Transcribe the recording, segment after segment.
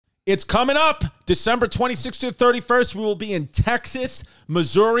It's coming up December 26th to 31st. We will be in Texas,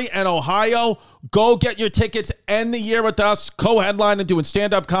 Missouri, and Ohio. Go get your tickets. End the year with us. Co-headline and doing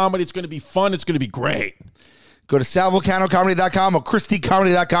stand-up comedy. It's going to be fun. It's going to be great. Go to salvolcanocomedy.com or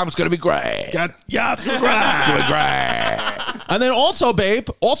christycomedy.com. It's going to be great. It's going to be great. It's going to be great. And then also, babe,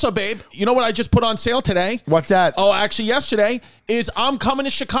 you know what I just put on sale today? What's that? Oh, actually, yesterday is I'm coming to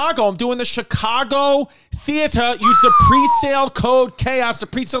Chicago. I'm doing the Chicago Theater. Use the pre-sale code CHAOS. The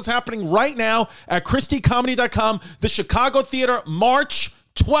pre-sale's happening right now at christycomedy.com. The Chicago Theater, March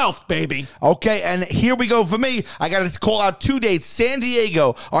 12th, baby. Okay, and here we go for me. I got to call out 2 dates. San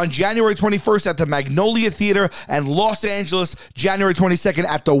Diego on January 21st at the Magnolia Theater, and Los Angeles January 22nd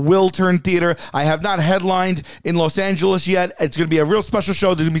at the Wiltern Theater. I have not headlined in Los Angeles yet. It's going to be a real special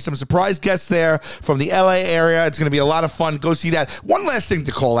show. There's going to be some surprise guests there from the LA area. It's going to be a lot of fun. Go see that. One last thing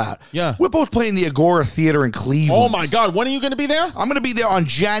to call out. Yeah. We're both playing the Agora Theater in Cleveland. Oh, my God. When are you going to be there? I'm going to be there on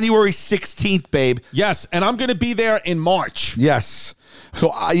January 16th, babe. Yes, and I'm going to be there in March. Yes. So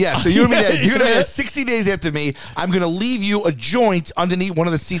so you're gonna be there 60 days after me. I'm gonna leave you a joint underneath one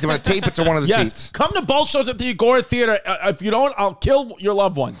of the seats. I'm gonna tape it to one of the seats. Come to both shows at the Agora Theater. If you don't, I'll kill your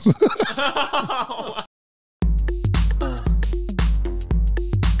loved ones.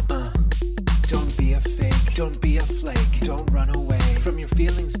 Don't be a fake, don't be a flake, don't run away from your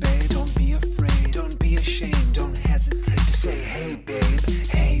feelings, babe. Don't be afraid, don't be ashamed, don't hesitate to say, hey babe,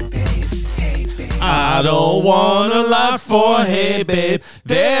 hey babe, hey babe. I don't want a lot for hey babe.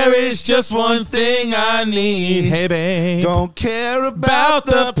 There is just one thing I need. Hey babe. Don't care about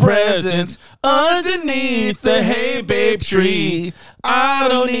the presents underneath the hey babe tree. I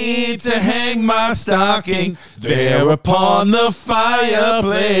don't need to hang my stocking there upon the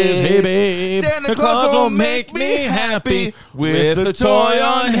fireplace. Hey babe. Santa Claus will make me happy with a toy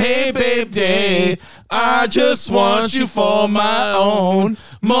on Hey Babe Day. I just want you for my own,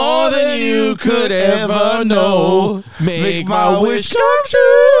 more than you could ever know. Make my wish come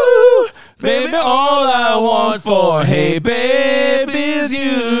true. Baby, all I want for Hey Babe is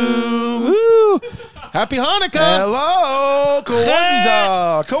you. Woo. Happy Hanukkah. Hello,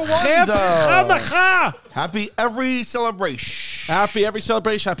 Kwanzaa. Happy Happy every celebration. Happy every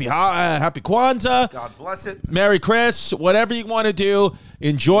celebration. Happy Kwanzaa. God bless it. Merry Chris. Whatever you want to do.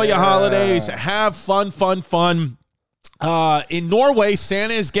 Enjoy your holidays. Have fun. In Norway,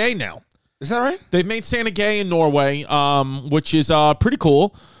 Santa is gay now. Is that right? They've made Santa gay in Norway, which is pretty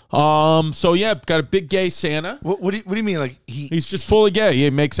cool. So yeah, got a big gay Santa. What do you mean? Like he's just fully gay. He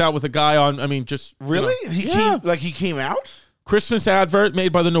makes out with a guy on. I mean, just really? You know, He came out. Christmas advert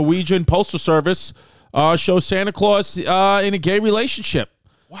made by the Norwegian Postal Service shows Santa Claus in a gay relationship.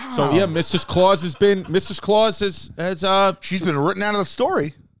 Wow. So yeah, Mrs. Claus has she's been written out of the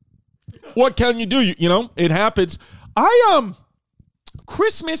story. What can you do? You know, it happens.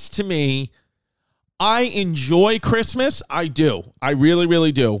 Christmas to me, I enjoy Christmas. I do. I really,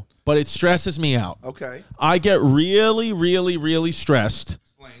 really do. But it stresses me out. Okay. I get really, really, really stressed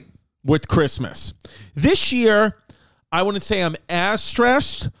with Christmas. This year, I wouldn't say I'm as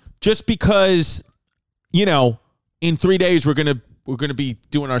stressed just because, you know, in 3 days we're gonna be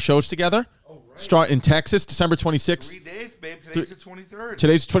doing our shows together. Start in Texas, December 26th. 3 days, babe. Today's the 23rd.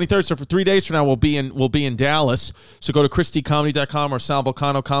 Today's the 23rd. So for 3 days from now, we'll be in Dallas. So go to christycomedy.com or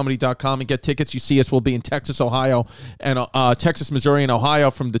salvolcanocomedy.com and get tickets. You see us. We'll be in Texas, Ohio, and Texas, Missouri, and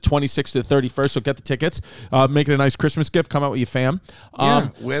Ohio from the 26th to the 31st. So get the tickets. Make it a nice Christmas gift. Come out with your fam.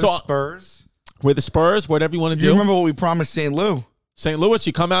 Wear the Spurs. Wear the Spurs. Whatever you want to do. You remember what we promised St. Louis? St. Louis,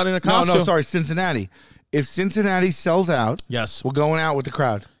 you come out in a costume. No, sorry, Cincinnati. If Cincinnati sells out, yes, we're going out with the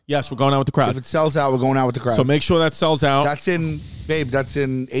crowd. Yes, we're going out with the crowd. If it sells out, we're going out with the crowd. So make sure that sells out. That's in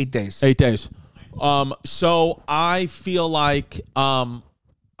 8 days. 8 days. So I feel like I'm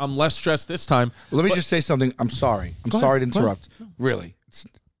less stressed this time. Let me just say something. I'm sorry. I'm sorry to interrupt. Really.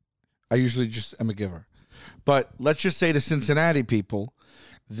 I usually just am a giver. But let's just say to Cincinnati people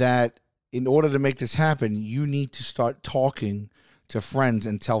that in order to make this happen, you need to start talking to friends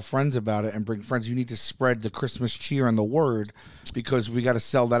and tell friends about it and bring friends. You need to spread the Christmas cheer and the word because we got to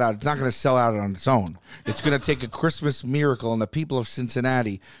sell that out. It's not going to sell out on its own. It's going to take a Christmas miracle and the people of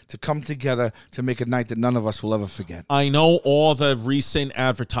Cincinnati to come together to make a night that none of us will ever forget. I know all the recent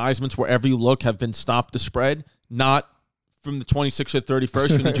advertisements wherever you look have been stopped to spread, not from the 26th to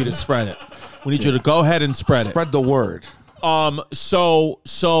 31st. We need you to spread it. We need you to go ahead and spread it. Spread the word. So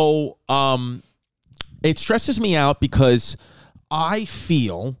it stresses me out because I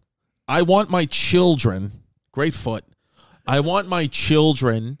feel I want my children, great foot, I want my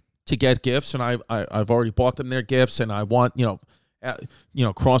children to get gifts, and I've already bought them their gifts, and I want,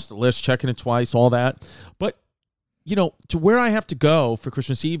 cross the list, checking it twice, all that. But to where I have to go for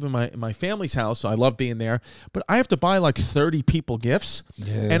Christmas Eve in my family's house. So I love being there, but I have to buy like 30 people gifts,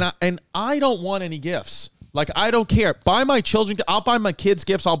 and I don't want any gifts. Like, I don't care. Buy my children. I'll buy my kids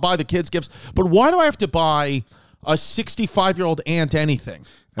gifts. I'll buy the kids gifts. But why do I have to buy a 65-year-old aunt anything?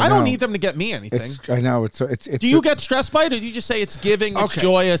 I don't need them to get me anything. I know it's. Do you get stressed by it, or do you just say it's giving, it's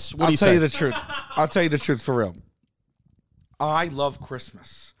joyous? What do you say? I'll tell you the truth. I'll tell you the truth for real. I love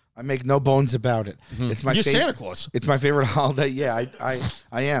Christmas. I make no bones about it. Mm-hmm. It's my You're favorite, Santa Claus. It's my favorite holiday. Yeah,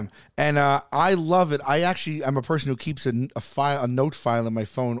 I am, and I love it. I actually am a person who keeps a note file in my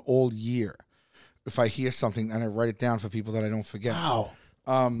phone all year. If I hear something, and I write it down for people that I don't forget. Wow.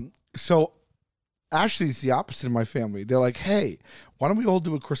 So actually, it's the opposite in my family. They're like, hey, why don't we all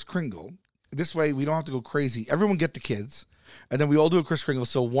do a Kris Kringle? This way, we don't have to go crazy. Everyone get the kids, and then we all do a Kris Kringle.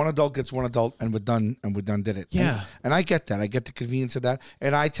 So one adult gets one adult, and we're done. Did it. Yeah. And I get that. I get the convenience of that,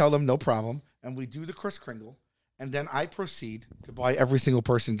 and I tell them no problem. And we do the Kris Kringle, and then I proceed to buy every single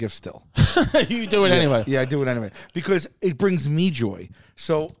person gifts still. You do it anyway. Yeah, I do it anyway because it brings me joy.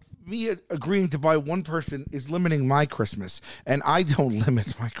 So me agreeing to buy one person is limiting my Christmas, and I don't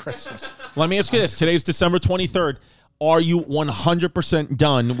limit my Christmas. Let me ask you this. Today's December 23rd. Are you 100%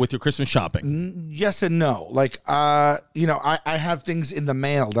 done with your Christmas shopping? Yes and no. Like, I have things in the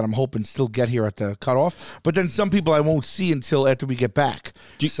mail that I'm hoping still get here at the cutoff, but then some people I won't see until after we get back.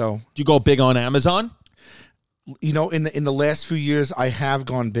 Do you go big on Amazon? In the last few years, I have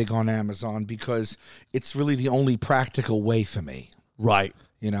gone big on Amazon because it's really the only practical way for me. Right.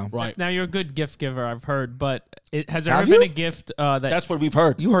 Right. Now, you're a good gift giver, I've heard, but has there Have ever been you? a gift that... That's what we've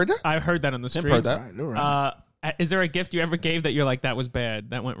heard. You heard that? I've heard that on the streets. Heard that. Right, right. Is there a gift you ever gave that you're like, that was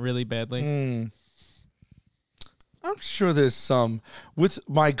bad, that went really badly? I'm sure there's some. With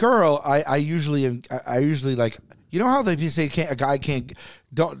my girl, I usually like, how they say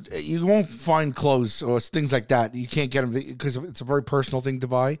you won't find clothes or things like that. You can't get them because it's a very personal thing to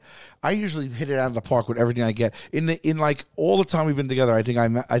buy. I usually hit it out of the park with everything I get. In like all the time we've been together, I think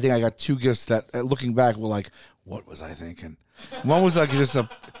I got 2 gifts that, looking back, were like, what was I thinking? One was like just a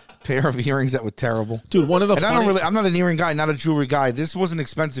pair of earrings that were terrible, dude. One of the I'm not an earring guy, not a jewelry guy. This wasn't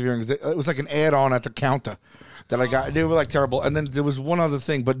expensive earrings. It was like an add-on at the counter that I got. They were like terrible. And then there was one other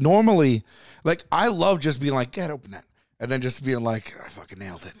thing, but normally, like, I love just being like, "Get open that," and then just being like, "I fucking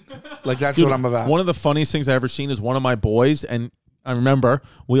nailed it." Like, that's what I'm about. One of the funniest things I ever seen is one of my boys, and I remember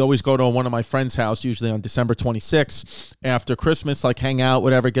we always go to one of my friends' house, usually on December 26th after Christmas, like hang out,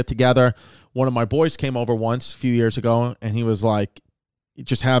 whatever, get together. One of my boys came over once a few years ago, and he was like,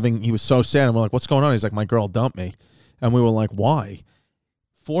 he was so sad. And we're like, what's going on? He's like, my girl dumped me. And we were like, why?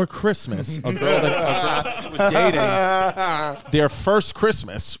 For Christmas, a girl that was dating, their first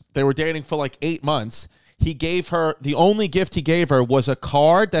Christmas, they were dating for like 8 months. He gave her, the only gift he gave her was a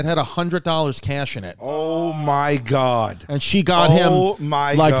card that had $100 cash in it. Oh my God. And she got him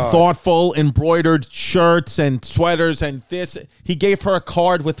thoughtful embroidered shirts and sweaters and this. He gave her a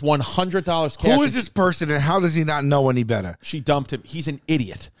card with $100 cash. Who is this person and how does he not know any better? She dumped him. He's an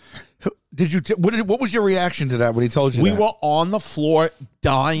idiot. Did you? What was your reaction to that when he told you that? We were on the floor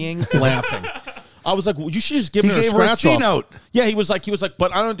dying laughing. I was like, well, you should just give her a scratch off. Note. Yeah, he was like,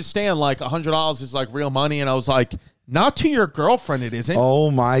 but I don't understand. Like $100 is like real money, and I was like, not to your girlfriend, it isn't.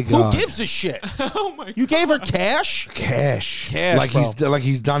 Oh my God, who gives a shit? Oh my God. You gave her cash, like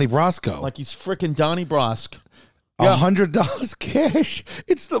he's Donnie Brasco, like he's freaking Donnie Brasco. $100 cash.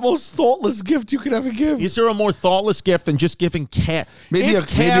 It's the most thoughtless gift you could ever give. Is there a more thoughtless gift than just giving cash? Maybe a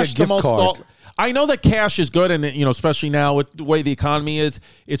gift card. I know that cash is good, and especially now with the way the economy is,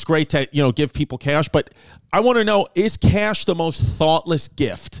 it's great to give people cash. But I want to know: is cash the most thoughtless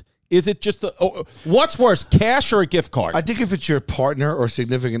gift? Is it just what's worse, cash or a gift card? I think if it's your partner or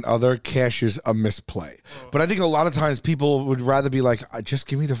significant other, cash is a misplay. But I think a lot of times people would rather be like, just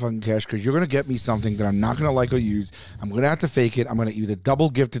give me the fucking cash because you're going to get me something that I'm not going to like or use. I'm going to have to fake it. I'm going to either double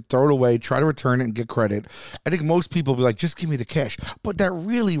gift it, throw it away, try to return it and get credit. I think most people will be like, just give me the cash. But that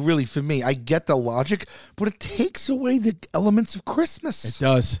really, really, for me, I get the logic, but it takes away the elements of Christmas. It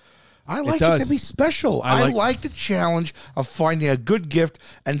does. I like it to be special. I like the challenge of finding a good gift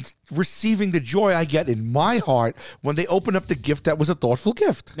and receiving the joy I get in my heart when they open up the gift that was a thoughtful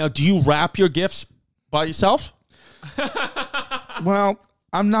gift. Now, do you wrap your gifts by yourself? Well,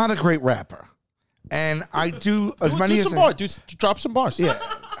 I'm not a great rapper. And I do as many as drop some bars. Yeah.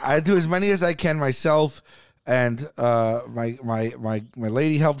 I do as many as I can myself. And my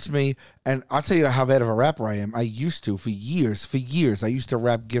lady helps me, and I'll tell you how bad of a rapper I am. I used to, for years, I used to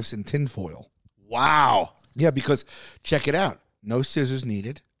wrap gifts in tinfoil. Wow. Yeah, because check it out. No scissors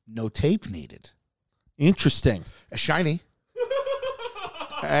needed, no tape needed. Interesting. Shiny.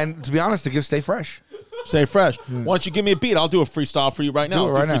 And to be honest, the gifts stay fresh. Stay fresh. Why don't you give me a beat? I'll do a freestyle for you right now. Do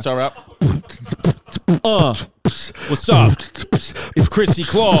it right now. Freestyle rap. What's up? It's Chrissy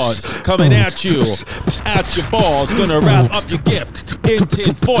Claus coming at you, at your balls. Gonna wrap up your gift in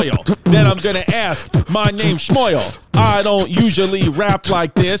tin foil. Then I'm gonna ask, my name's Schmoyle. I don't usually rap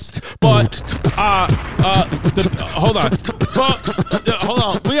like this, but hold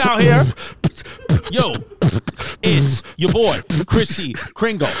on, we out here. Yo, it's your boy, Chrissy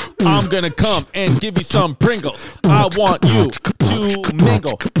Kringle. I'm gonna come and give you some Pringles. I want you to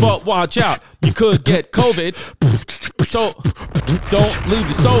mingle, but watch out, you could get COVID. So don't leave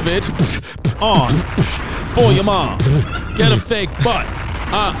the stovage on for your mom. Get a fake butt.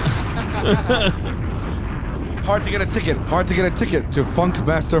 Hard to get a ticket. Hard to get a ticket to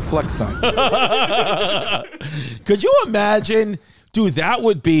Funkmaster Flex Night. Could you imagine, dude? That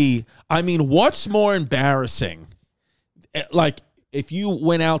would be. I mean, what's more embarrassing? Like if you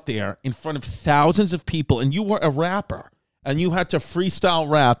went out there in front of thousands of people and you were a rapper and you had to freestyle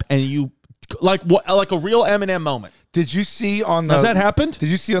rap and you like a real Eminem moment. Did you see on the? Has that happened? Did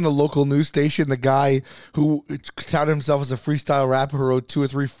you see on the local news station the guy who touted himself as a freestyle rapper who wrote 2 or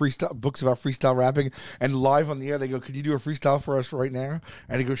 3 freestyle books about freestyle rapping, and live on the air they go, "Could you do a freestyle for us right now?"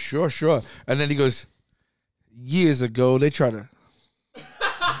 And he goes, "Sure." And then he goes, "Years ago they tried to."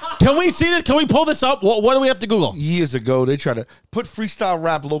 Can we see this? Can we pull this up? What do we have to Google? Years ago they tried to put freestyle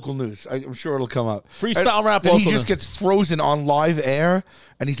rap local news. I'm sure it'll come up. Freestyle rap then local he just news. gets frozen on live air,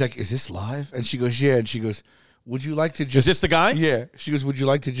 and he's like, "Is this live?" And she goes, "Yeah." And she goes, "Would you like to just..." Is this the guy? Yeah. She goes, "Would you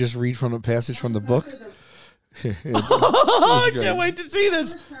like to just read from a passage from the book?" I can't wait to see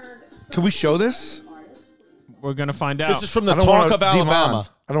this. Can we show this? We're gonna find out. This is from the I don't Talk wanna of Alabama.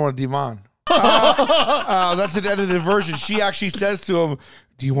 I don't want to demon. That's an edited version. She actually says to him,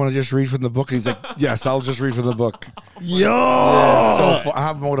 "Do you want to just read from the book?" And he's like, "Yes, I'll just read from the book." Yo! Yeah, so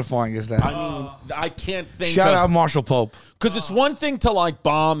how mortifying is that? I mean, I can't think Shout of... out Marshall Pope. Because it's one thing to like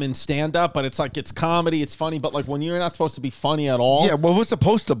bomb and stand up, but it's like it's comedy, it's funny, but like when you're not supposed to be funny at all. Yeah, well, we're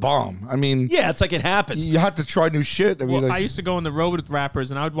supposed to bomb. I mean, Yeah, it's like it happens. you have to try new shit. I mean, Well, I used to go on the road with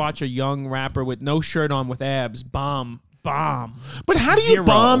rappers, and I would watch a young rapper with no shirt on with abs bomb. But how do you Zero.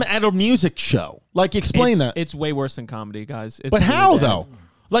 bomb at a music show? Like, explain that. It's way worse than comedy, guys. It's But really how bad. though?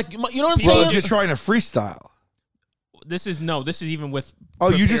 Like, you know what I'm well, saying? if you're trying to freestyle. This is even with. Oh,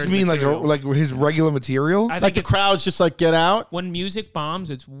 you just prepared mean material. like his regular material? I Like think the crowds just like get out. when music bombs,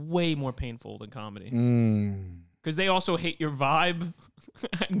 it's way more painful than comedy Mm. because they also hate your vibe.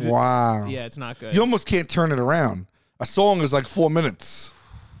 Wow. Yeah, it's not good. You almost can't turn it around. A song is like 4 minutes.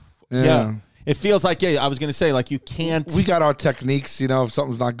 Yeah. It feels like, I was going to say, like you can't We got our techniques, if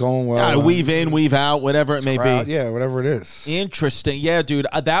something's not going well. weave in, weave out, whatever it may crowd, be. yeah, whatever it is. Interesting. Yeah, dude.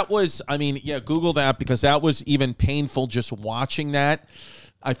 That was, Google that because that was even painful just watching that.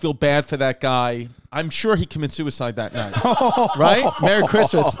 I feel bad for that guy. I'm sure he committed suicide that night. Right? Merry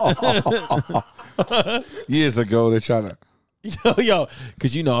Christmas. Years ago, they tried to. Yo,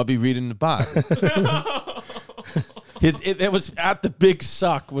 because I'll be reading the Bible. It was at the Big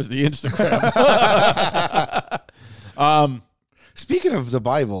Suck was the Instagram. Speaking of the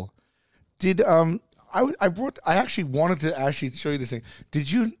Bible, did I actually wanted to actually show you this thing.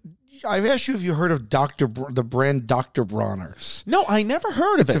 I've asked you if you heard of the brand Dr. Bronner's. No, I never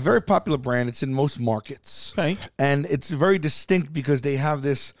heard of It's it. a very popular brand. It's in most markets. Okay. And it's very distinct because they have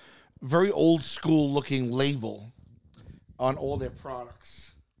this very old school looking label on all their products.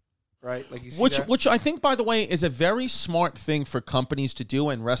 Right? Like you see that? Which I think, by the way, is a very smart thing for companies to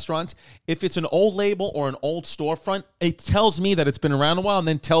do in restaurants. If it's an old label or an old storefront, it tells me that it's been around a while and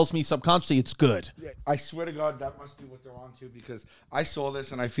then tells me subconsciously it's good. I swear to God, that must be what they're on to because I saw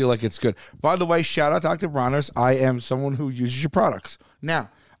this and I feel like it's good. By the way, shout out Dr. Bronner's. I am someone who uses your products. Now,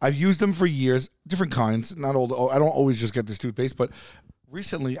 I've used them for years, different kinds. Not all. I don't always just get this toothpaste, but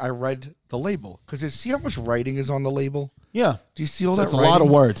recently I read the label because see how much writing is on the label? Yeah. Do you see all That's that a writing? lot of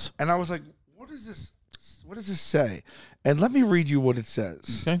words. And I was like, what does this say? And let me read you what it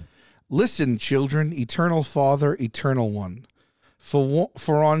says. Okay. Listen, children, eternal Father, eternal one. For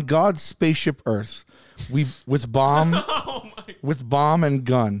on God's spaceship Earth, we with bomb and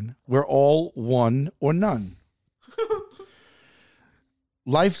gun, we're all one or none.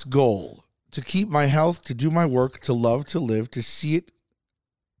 Life's goal, to keep my health, to do my work, to love, to live, to see it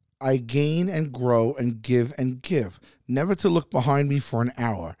I gain and grow and give, never to look behind me for an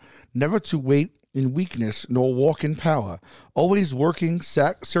hour, never to wait in weakness nor walk in power, always working,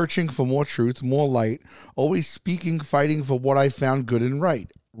 searching for more truth, more light, always speaking, fighting for what I found good and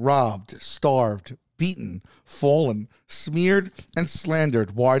right, robbed, starved, beaten, fallen, smeared, and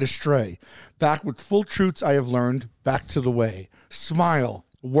slandered, wide astray, back with full truths I have learned, back to the way, smile,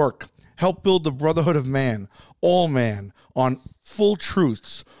 work, Help build the brotherhood of man, all man, on full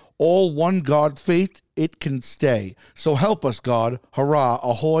truths. All one God faith, it can stay. So help us, God. Hurrah,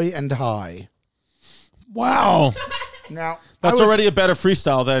 ahoy and high. Wow. Now That's already a better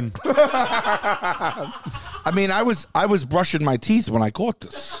freestyle then. I mean, I was brushing my teeth when I caught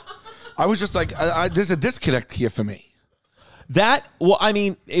this. I was just like, there's a disconnect here for me. Well, I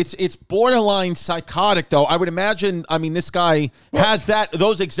mean, it's borderline psychotic, though. I would imagine, I mean, this guy has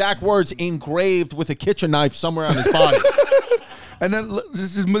those exact words engraved with a kitchen knife somewhere on his body. And then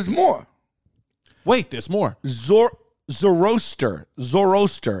there's more. Wait, there's more. Zoroaster,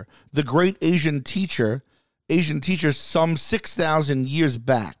 the great Asian teacher some 6,000 years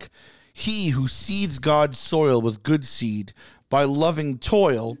back. He who seeds God's soil with good seed by loving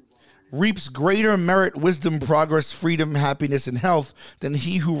toil reaps greater merit, wisdom, progress, freedom, happiness, and health than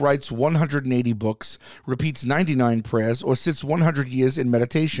he who writes 180 books, repeats 99 prayers, or sits 100 years in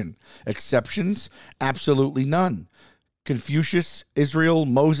meditation. Exceptions? Absolutely none. Confucius, Israel,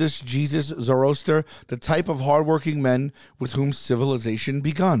 Moses, Jesus, Zoroaster, the type of hardworking men with whom civilization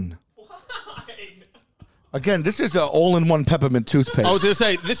begun. Again, this is an all-in-one peppermint toothpaste. I was going to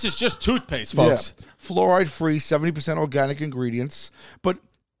say, this is just toothpaste, folks. Yeah. Fluoride-free, 70% organic ingredients. But,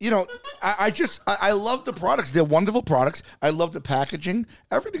 you know, I love the products. They're wonderful products. I love the packaging,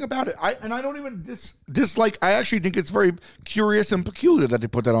 everything about it. I don't even dislike. I actually think it's very curious and peculiar that they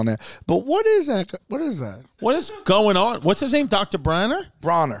put that on there. But what is that? What is that? What is going on? What's his name? Dr. Bronner?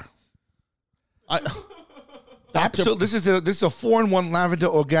 Absolutely. This is a 4-in-1 lavender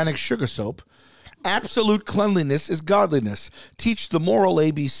organic sugar soap. Absolute cleanliness is godliness. Teach the moral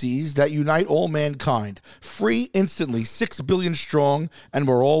ABCs that unite all mankind. Free instantly, 6 billion strong, and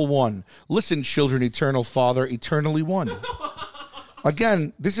we're all one. Listen, children, eternal Father, eternally one.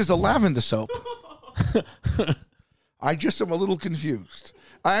 Again, this is a lavender soap. I just am a little confused.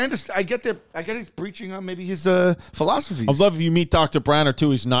 I understand. I get he's preaching on maybe his philosophies. I love if you meet Dr. Bronner too.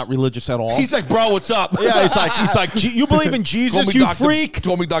 He's not religious at all. He's like, bro, what's up? Yeah, he's like, you believe in Jesus, you freak?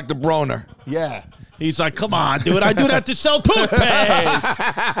 Told me Dr. Bronner. Yeah. He's like, come on, dude. I do that to sell toothpaste.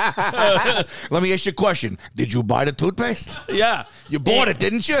 Let me ask you a question. Did you buy the toothpaste? Yeah. You bought it,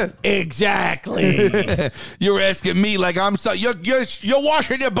 didn't you? Exactly. You're asking me like I'm so. You're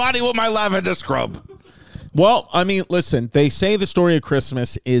washing your body with my lavender scrub. Well, I mean, listen, they say the story of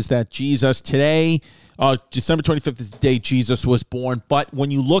Christmas is that Jesus today, December 25th is the day Jesus was born. But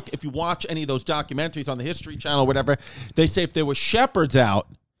when you look, if you watch any of those documentaries on the History Channel or whatever, they say if there were shepherds out,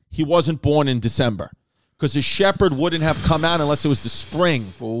 he wasn't born in December because the shepherd wouldn't have come out unless it was the spring.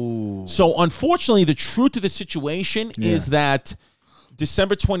 Ooh. So unfortunately, the truth of the situation is that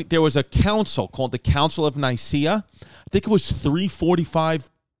December 20th, there was a council called the Council of Nicaea. I think it was 345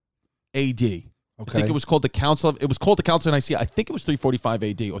 AD. Okay. I think it was called the Council of Nicaea. I think it was 345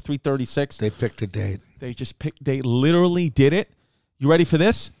 AD or 336. They picked a date. They literally did it. You ready for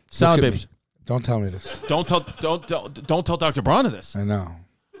this? Salad Babes. Don't tell me this. Don't tell Dr. Bronner this. I know.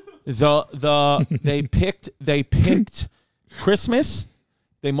 They picked Christmas.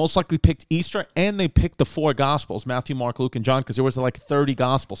 They most likely picked Easter, and they picked the 4 Gospels, Matthew, Mark, Luke, and John, because there was like 30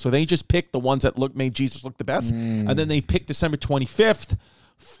 Gospels. So they just picked the ones that made Jesus look the best. And then they picked December 25th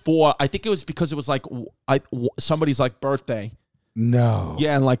for, I think it was because it was like somebody's like birthday. No.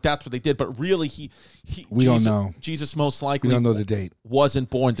 Yeah, and like that's what they did. But really, we don't know. Jesus most likely we don't know the date.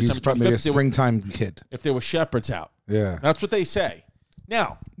 Wasn't born December 25th. Maybe a springtime kid. If there were shepherds out. Yeah. That's what they say.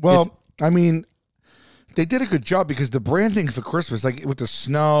 Now. Well, I mean, they did a good job because the branding for Christmas, like with the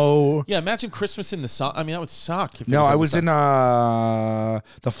snow. Yeah, imagine Christmas in the sun. I mean, that would suck. No, I was in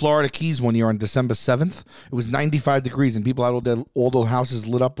the Florida Keys one year on December 7th. It was 95 degrees and people had all the houses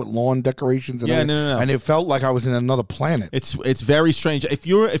lit up with lawn decorations. And no. And it felt like I was in another planet. It's very strange. If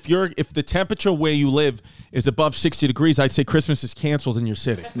the temperature where you live is above 60 degrees, I'd say Christmas is canceled in your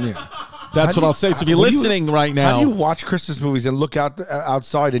city. Yeah. That's what I'll say. So if you're listening right now. How do you watch Christmas movies and look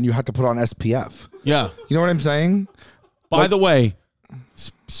outside and you have to put on SPF? Yeah. You know what I'm saying? By the way,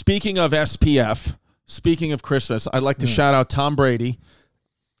 speaking of SPF, speaking of Christmas, I'd like to shout out Tom Brady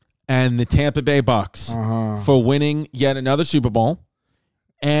and the Tampa Bay Bucks for winning yet another Super Bowl.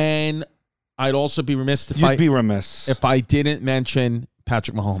 And I'd also be remiss if I didn't mention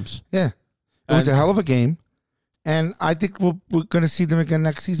Patrick Mahomes. Yeah. It was a hell of a game. And I think we're going to see them again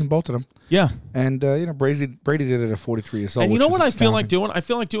next season, both of them. Yeah. And, Brady did it at 43 years old. And you know what I feel like doing? I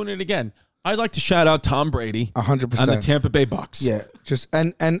feel like doing it again. I'd like to shout out Tom Brady. 100%. And the Tampa Bay Bucks. Yeah.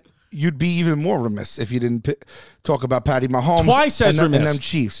 And you'd be even more remiss if you didn't talk about Patty Mahomes. Twice as remiss. And them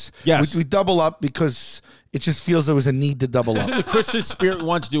Chiefs. Yes. We double up because it just feels there was a need to double up. In the Christmas spirit, we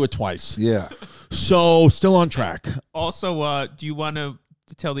want to do it twice. Yeah. So, still on track. Also, do you want to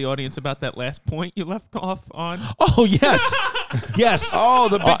to tell the audience about that last point you left off on? Oh, yes. Yes. Oh,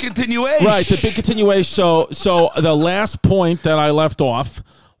 the big continuation. Right, the big continuation. So the last point that I left off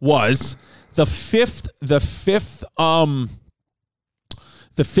was the fifth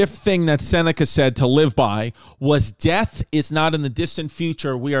thing that Seneca said to live by was death is not in the distant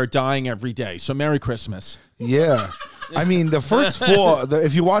future. We are dying every day. So Merry Christmas. Yeah. I mean, the first four,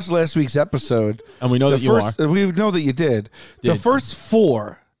 if you watched last week's episode. And we know that you are. We know that you did. The first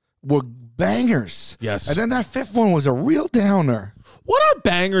four were bangers. Yes. And then that fifth one was a real downer. What are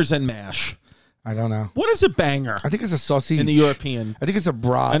bangers and mash? I don't know. What is a banger I think it's a sausage. in the European? I think it's a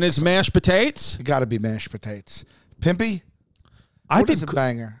brat. And is mashed potatoes? It got to be mashed potatoes. Pimpy? I What think is a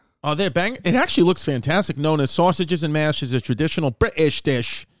banger? Oh, they're bang. It actually looks fantastic. Known as sausages and mash is a traditional British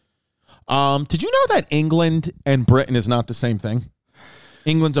dish. Did you know that England and Britain is not the same thing?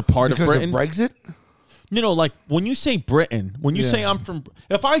 England's a part Because of Britain. of Brexit? You know, like when you say Britain, when you say I'm from,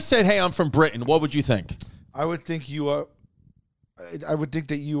 if I said, hey, I'm from Britain, what would you think? I would think you are. I would think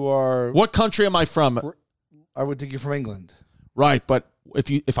that you are. What country am I from? I would think you're from England. Right, but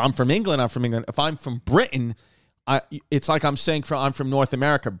if I'm from England, I'm from England. If I'm from Britain, it's like I'm saying I'm from North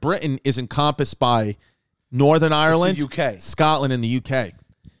America. Britain is encompassed by Northern Ireland, UK. Scotland, and the UK.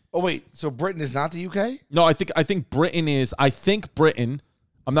 Oh wait, so Britain is not the UK? No, I think Britain is. I think Britain.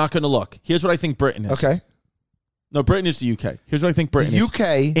 I'm not going to look. Here's what I think Britain is. Okay. No, Britain is the UK. Here's what I think Britain The is.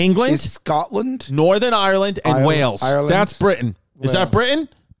 UK, England, is Scotland, Northern Ireland, and Ireland- Wales. Ireland, That's Britain. Is that Wales. Britain?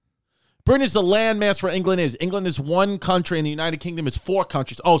 Britain is the landmass where England is. England is one country, and the United Kingdom is four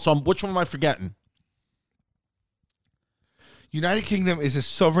countries. Oh, so which one am I forgetting? United Kingdom is a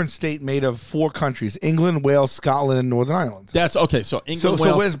sovereign state made of four countries: England, Wales, Scotland, and Northern Ireland. That's okay. So England, So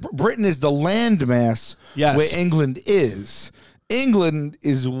Wales. whereas Britain is the landmass Yes. where England is. England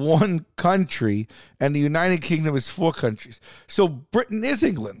is one country, and the United Kingdom is four countries. So Britain is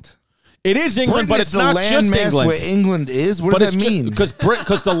England. It is England, Britain but is it's the not just landmass England. where England is. What does that mean? Because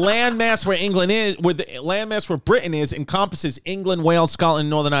the landmass where England is, where the landmass where Britain is, encompasses England, Wales, Scotland, and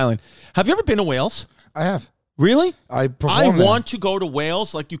Northern Ireland. Have you ever been to Wales? I have. Really? I I performed there. want to go to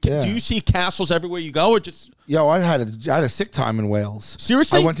Wales. Like you can. Yeah. Do you see castles everywhere you go, or just Yo, I had a sick time in Wales.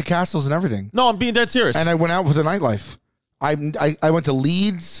 seriously? I went to castles and everything, No, I'm being dead serious. and I went out with the nightlife. I went to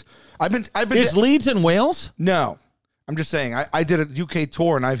Leeds. I've been. Is Leeds in Wales? No, I'm just saying. I did a UK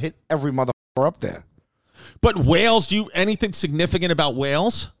tour, and I've hit every motherfucker up there. But Wales, do you anything significant about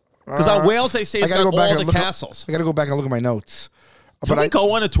Wales? Because Wales, they say, I it's gotta got go back all and the look up- castles. I got to go back and look at my notes. Can we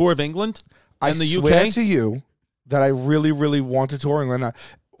go on a tour of England I and the swear UK? to you that I really, really want to tour England.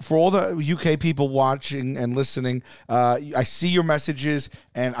 For all the UK people watching and listening, I see your messages,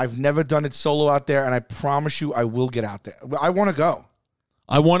 and I've never done it solo out there, and I promise you I will get out there. I want to go.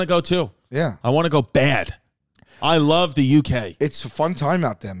 I want to go too. Yeah. I want to go bad. I love the UK. It's a fun time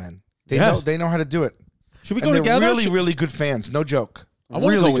out there, man. Yes. They know how to do it. Should we And go they're together? really, really good fans. No joke. I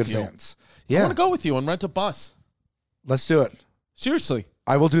wanna really go with good you. fans. I Yeah. want to go with you and rent a bus. Let's do it. Seriously.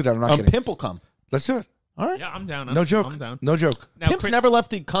 I will do that. I'm not kidding. Pimp will come. Let's do it. All right. Yeah, I'm down. No joke. I'm down. No joke. Now, Pimp's Chris- never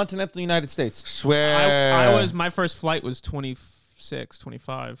left the continental United States. Swear. I was my first flight was 26,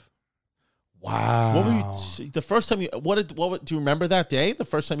 25. Wow. What were you? The first time you? Do you remember that day? The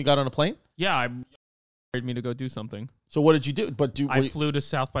first time you got on a plane? Yeah, I hired me to go do something. So what did you do? I flew to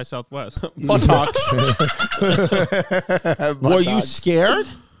South by Southwest. buttocks. Were you scared?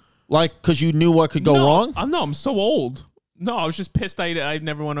 Like, because you knew what could go wrong? I'm so old. No, I was just pissed I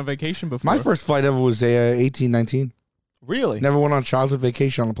never went on vacation before. My first flight ever was 18, 19. Really? Never went on childhood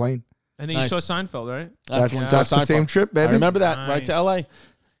vacation on a plane. And then Nice. you saw Seinfeld, right? That's when the Seinfeld. same trip, baby. I remember that. Right to Nice. LA.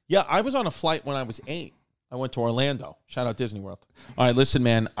 Yeah, I was on a flight when I was 8. I went to Orlando. Shout out Disney World. All right, listen,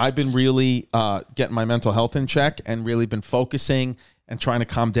 man. I've been really getting my mental health in check and really been focusing and trying to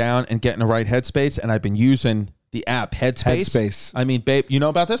calm down and get in the right headspace. And I've been using the app Headspace. Headspace. I mean, babe, you know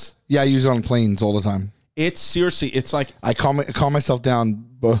about this? Yeah, I use it on planes all the time. It's seriously, it's like, I calm myself down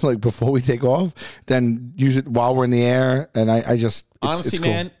like before we take off, then use it while we're in the air, and I just honestly, it's cool.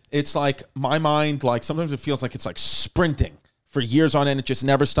 man, it's like my mind, like sometimes it feels like it's like sprinting for years on end. It just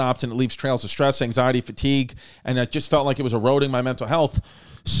never stops and it leaves trails of stress, anxiety, fatigue. And it just felt like it was eroding my mental health.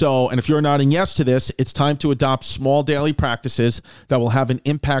 So, and if you're nodding yes to this, it's time to adopt small daily practices that will have an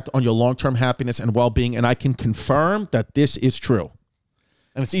impact on your long-term happiness and well-being. And I can confirm that this is true.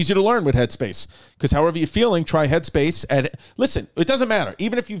 And it's easy to learn with Headspace because however you're feeling, try Headspace. And listen, it doesn't matter.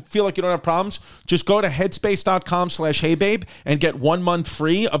 Even if you feel like you don't have problems, just go to headspace.com/heybabe and get 1 month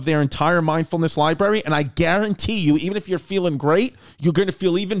free of their entire mindfulness library. And I guarantee you, even if you're feeling great, you're going to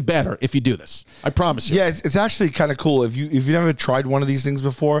feel even better if you do this. I promise you. Yeah, it's actually kind of cool. If you've never tried one of these things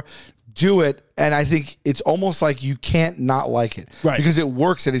before, do it, and I think it's almost like you can't not like it. Right. Because it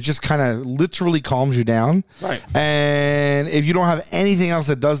works, and it just kind of literally calms you down. Right. And if you don't have anything else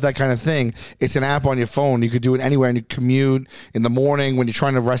that does that kind of thing, it's an app on your phone. You could do it anywhere, and you commute in the morning when you're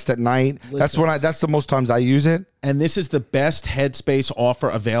trying to rest at night. That's the most times I use it. And this is the best Headspace offer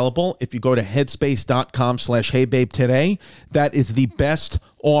available. If you go to headspace.com/heybabe today, that is the best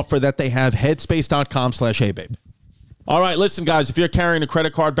offer that they have. Headspace.com/heybabe. All right, listen, guys, if you're carrying a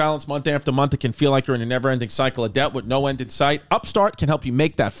credit card balance month after month, it can feel like you're in a never-ending cycle of debt with no end in sight. Upstart can help you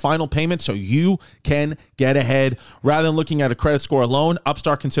make that final payment so you can get ahead. Rather than looking at a credit score alone,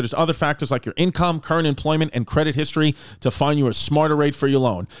 Upstart considers other factors like your income, current employment, and credit history to find you a smarter rate for your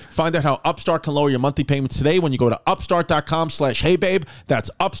loan. Find out how Upstart can lower your monthly payments today when you go to upstart.com/heybabe. That's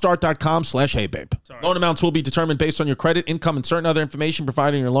upstart.com/heybabe. Loan amounts will be determined based on your credit, income, and certain other information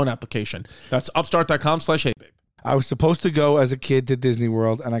provided in your loan application. That's upstart.com/heybabe. I was supposed to go as a kid to Disney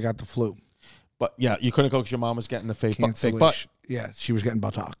World, and I got the flu. But yeah, you couldn't go because your mom was getting the fake Cancellation. butt. Yeah, she was getting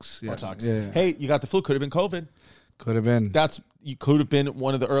Botox. Yeah. Botox. Yeah. Hey, you got the flu. Could have been COVID. Could have been. You could have been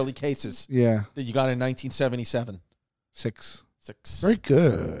one of the early cases. Yeah. That you got in 1977. 6. Very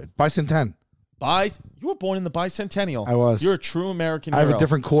good. Bicentennial. You were born in the bicentennial. I was. You're a true American I hero. have a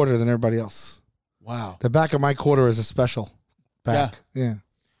different quarter than everybody else. Wow. The back of my quarter is a special back. Yeah.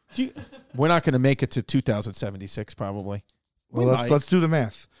 We're not going to make it to 2076 probably. Well, let's do the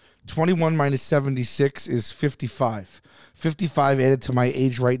math. 21 minus 76 is 55. 55 added to my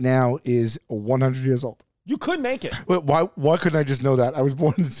age right now is 100 years old. You could make it. Wait, why couldn't I just know that? I was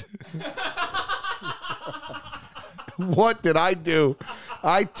born in... What did I do?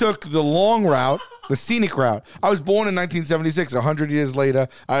 I took the long route, the scenic route. I was born in 1976. 100 years later,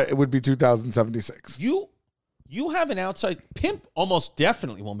 it would be 2076. You have an outside Pimp. Almost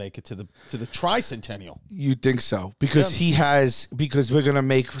definitely will make it to the tricentennial. You think so? Because because we're gonna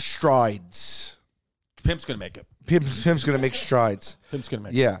make strides. Pimp's gonna make it. Pimp's gonna make strides. Pimp's gonna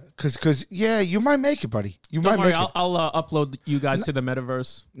make it. Yeah, because you might make it, buddy. You Don't might worry, make it. I'll upload you guys to the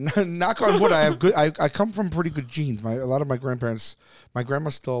metaverse. Knock on wood. I have good. I come from pretty good genes. A lot of my grandparents. My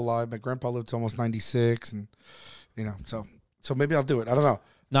grandma's still alive. My grandpa lived to almost 96, and so maybe I'll do it. I don't know.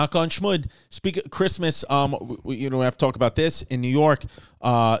 Knock on schmud. Speak of Christmas, we have to talk about this. In New York,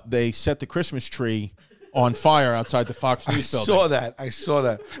 they set the Christmas tree on fire outside the Fox News building. I saw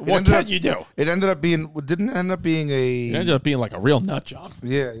that. What can you do? It ended up being like a real nut job.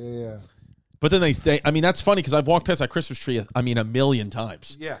 Yeah. But then that's funny because I've walked past that Christmas tree, a million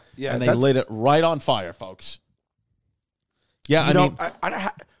times. Yeah. And they lit it right on fire, folks. Yeah, I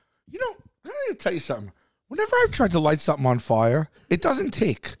gotta tell you something. Whenever I've tried to light something on fire, it doesn't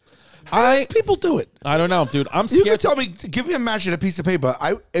take. People do it. I don't know, dude. I'm scared. You can tell me, give me a match and a piece of paper.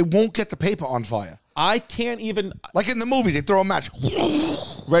 It won't get the paper on fire. I can't even. Like in the movies, they throw a match.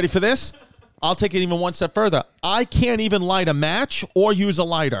 Ready for this? I'll take it even one step further. I can't even light a match or use a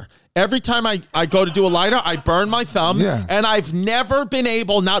lighter. Every time I go to do a lighter, I burn my thumb. Yeah. And I've never been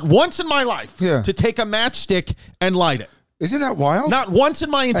able, not once in my life, to take a matchstick and light it. Isn't that wild? Not once in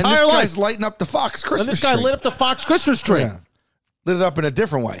my entire life. And this guy's lighting up the Fox Christmas tree. And this guy lit up the Fox Christmas tree. Yeah. Lit it up in a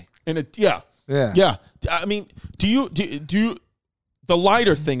different way. Yeah. I mean, do you the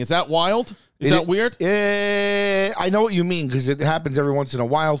lighter thing, is that wild? Is that weird? I know what you mean because it happens every once in a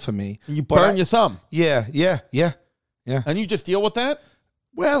while for me. You burn your thumb. Yeah. And you just deal with that?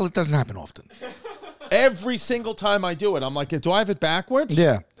 Well, it doesn't happen often. Every single time I do it, I'm like, do I have it backwards?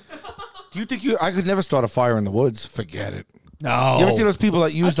 Yeah. Do you think I could never start a fire in the woods? Forget it. No. You ever see those people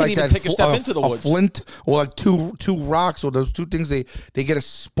that use like that take a step into the woods. flint or like two rocks or those two things they get a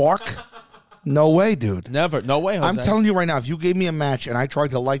spark? No way, dude. Never. No way, Jose. I'm telling you right now, if you gave me a match and I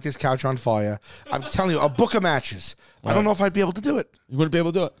tried to light this couch on fire, I'm telling you, a book of matches. Right. I don't know if I'd be able to do it. You wouldn't be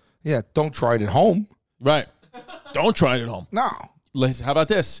able to do it? Yeah, don't try it at home. Right. Don't try it at home. No. Listen, how about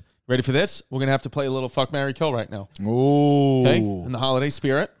this? Ready for this? We're going to have to play a little Fuck, Marry, Kill right now. Ooh. Okay? In the holiday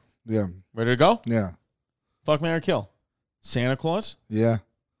spirit. Yeah. Ready to go? Yeah. Fuck, Marry, Kill. Santa Claus. Yeah.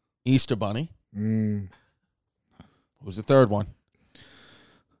 Easter Bunny. Who's the third one?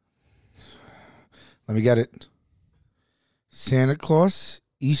 Let me get it. Santa Claus,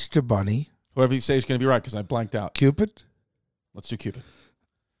 Easter Bunny. Whoever you say is going to be right because I blanked out. Cupid? Let's do Cupid.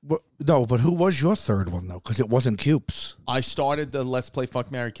 No, but who was your third one, though? Because it wasn't Cupes. I started the Let's Play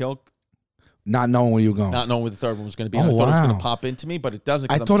Fuck, Marry, Kill. Not knowing where you were going. Not knowing where the third one was going to be. Oh, I thought it was going wow. to pop into me, but it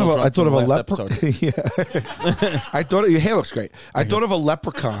doesn't. I thought of a leprechaun. Yeah. I thought your hair looks great. I thought of a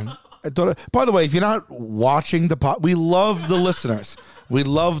leprechaun. By the way, if you're not watching the pod, we love the listeners. We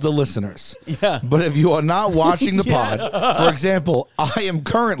love the listeners. Yeah. But if you are not watching the pod, for example, I am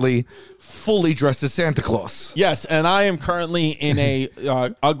currently fully dressed as Santa Claus. Yes, and I am currently in a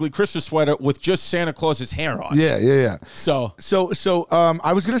ugly Christmas sweater with just Santa Claus's hair on. Yeah. So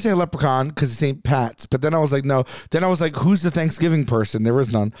I was gonna say a leprechaun because it's St. Pat's, but then I was like, no. Then I was like, who's the Thanksgiving person? There was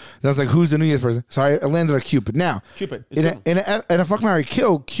none. Then I was like, who's the New Year's person? So I landed on Cupid. Now, Cupid. in a fuck, marry,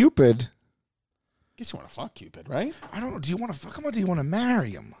 kill, Cupid. Guess you want to fuck Cupid, right? I don't know. Do you want to fuck him or do you want to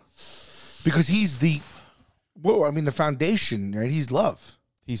marry him? Because he's the foundation, right? He's love.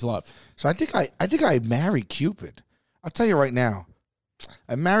 He's love. So I think I marry Cupid. I'll tell you right now.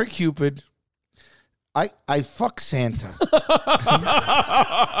 I marry Cupid. I fuck Santa.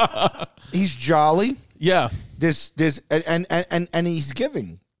 He's jolly. Yeah. And he's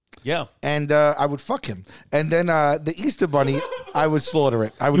giving. Yeah. And I would fuck him. And then the Easter Bunny, I would slaughter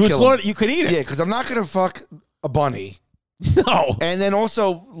it. I would You would kill slaughter him. You could eat it. Yeah, because I'm not gonna fuck a bunny. No. And then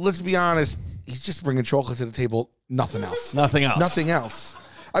also, let's be honest, he's just bringing chocolate to the table. Nothing else. Nothing else. Nothing else.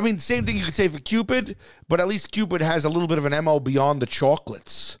 I mean, same thing you could say for Cupid, but at least Cupid has a little bit of an MO beyond the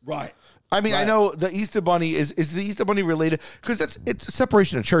chocolates. Right. I mean, I know the Easter Bunny is the Easter Bunny related because it's a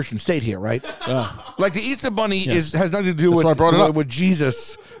separation of church and state here, right? Like the Easter Bunny has nothing to do That's why I brought it up. with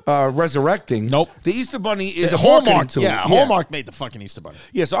Jesus resurrecting. Nope. The Easter Bunny is a Hallmark. marketing tool. Yeah, Hallmark made the fucking Easter Bunny.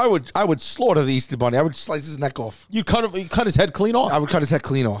 Yeah, so I would slaughter the Easter Bunny. I would slice his neck off. You cut his head clean off. I would cut his head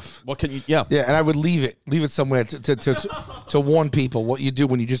clean off. What can you? Yeah. Yeah, and I would leave it somewhere to warn people what you do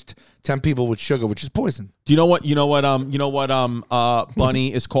when you just tempt people with sugar, which is poison. Do you know what?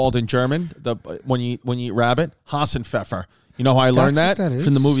 Bunny is called in German? When you eat rabbit, Hassenpfeffer. You know how I learned That's that? what that is?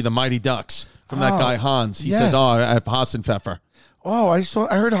 From the movie The Mighty Ducks. From that guy Hans. He says, yes. "Oh, I have Hassenpfeffer." Oh, I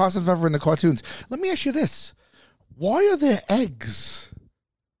heard Hassenpfeffer in the cartoons. Let me ask you this: why are there eggs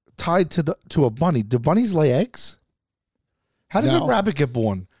tied to a bunny? Do bunnies lay eggs? How does No. a rabbit get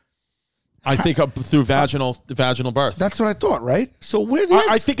born? I think through vaginal birth. That's what I thought, right? So where are the eggs?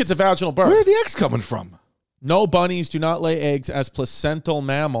 I think it's a vaginal birth. Where are the eggs coming from? No, bunnies do not lay eggs as placental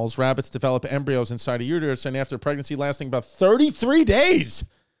mammals. Rabbits develop embryos inside a uterus, and after pregnancy lasting about 33 days,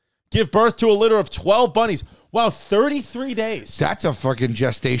 give birth to a litter of 12 bunnies. Wow, 33 days. That's a fucking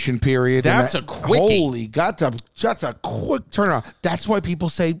gestation period. and That's a quickie. Holy, that's a quick turnaround. That's why people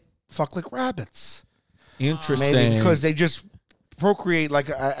say fuck like rabbits. Interesting. Maybe because they just procreate like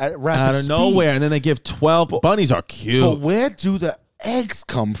at rapid Out of speed. nowhere, and then they give 12 bunnies are cute. But where do the eggs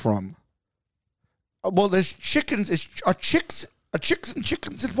come from? Well, there's chickens. Are chicks and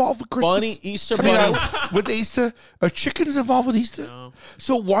chickens involved with Christmas? Bunny, Easter I mean, bunny. with Easter, are chickens involved with Easter? No.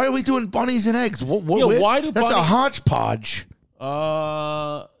 So why are we doing bunnies and eggs? What, Yeah, why do that's a bunny- hodgepodge.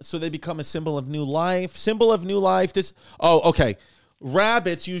 So they become a symbol of new life. Symbol of new life. Okay.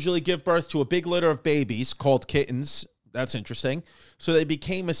 Rabbits usually give birth to a big litter of babies called kittens. That's interesting. So they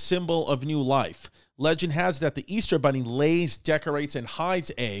became a symbol of new life. Legend has that the Easter bunny lays, decorates, and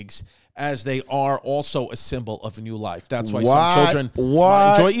hides eggs, as they are also a symbol of new life. That's why some children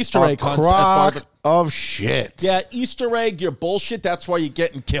enjoy Easter egg hunts as part of it. Of shit. Yeah, Easter egg, you're bullshit. That's why you're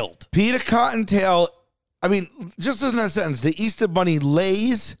getting killed. Peter Cottontail. I mean, just listen to that sentence. The Easter bunny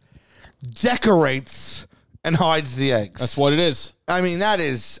lays, decorates, and hides the eggs. That's what it is.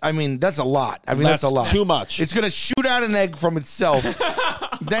 that's a lot. That's a lot. Too much. It's going to shoot out an egg from itself,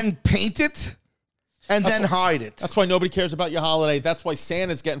 then paint it, and then hide it. That's why nobody cares about your holiday. That's why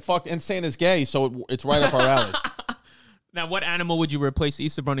Santa's getting fucked, and Santa's gay, so it's right up our alley. Now, what animal would you replace the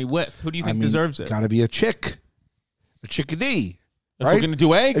Easter Bunny with? Who do you think deserves it? Got to be a chick. A chickadee. If we're going to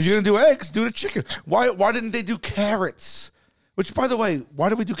do eggs. If you're going to do eggs, do the chicken. Why didn't they do carrots? Which, by the way, why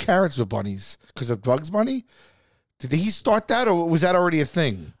did we do carrots with bunnies? Because of Bugs Bunny? Did he start that, or was that already a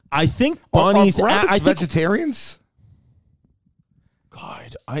thing? I think bunnies. Are rabbits I think vegetarians?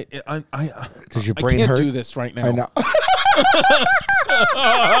 God, Does your I brain can't hurt? do this right now. I know.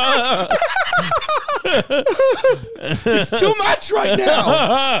 It's too much right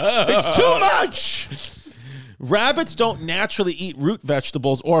now. It's too much. Rabbits don't naturally eat root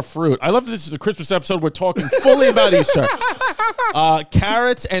vegetables or fruit. I love that this is a Christmas episode. We're talking fully about Easter.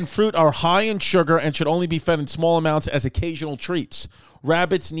 Carrots and fruit are high in sugar and should only be fed in small amounts as occasional treats.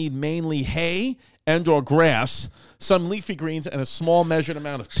 Rabbits need mainly hay and or grass, some leafy greens, and a small measured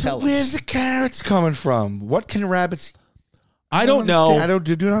amount of pellets. Where's the carrots coming from? What can rabbits? I don't know. I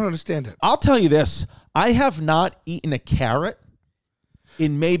do not understand it. I'll tell you this. I have not eaten a carrot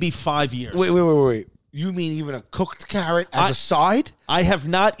in maybe 5 years. Wait. You mean even a cooked carrot as a side? I have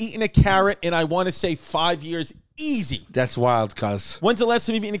not eaten a carrot in, I want to say, 5 years easy. That's wild, cuz. When's the last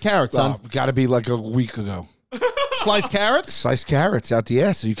time you've eaten a carrot, son? Got to be like a week ago. Sliced carrots? Sliced carrots out the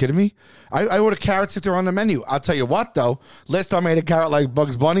ass. Are you kidding me? I order carrots if they're on the menu. I'll tell you what, though. Last time I ate a carrot like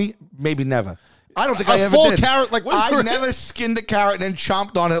Bugs Bunny, maybe never. I don't think I ever full did. carrot, like, what- I never skinned the carrot and then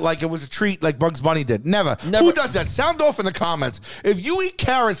chomped on it like it was a treat like Bugs Bunny did. Never. Who does that? Sound off in the comments. If you eat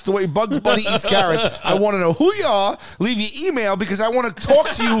carrots the way Bugs Bunny eats carrots, I want to know who you are. Leave your email because I want to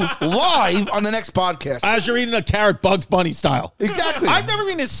talk to you live on the next podcast. As you're eating a carrot Bugs Bunny style. Exactly. I've never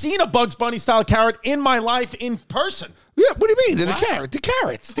even seen a Bugs Bunny style carrot in my life in person. Yeah, what do you mean? The carrot. The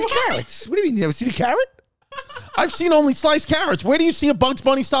carrots. The carrots. What do you mean? You never seen a carrot? I've seen only sliced carrots. Where do you see a Bugs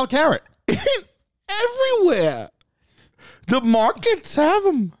Bunny style carrot? Everywhere. The markets have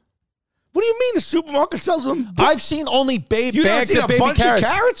them. What do you mean the supermarket sells them? I've seen only bags You never seen of a baby bunch carrots.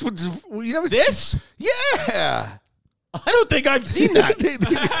 of carrots? You never This? Yeah. I don't think I've seen that.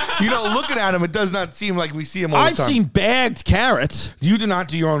 You know, looking at them, it does not seem like we see them all I've the time. seen bagged carrots. You do not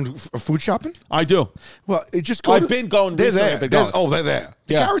do your own food shopping? I do. Well, it just I've been going They're recently, there. I've been going. Oh, they're there.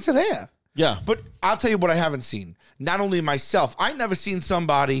 The Yeah. carrots are there. Yeah. But I'll tell you what I haven't seen. Not only myself, I've never seen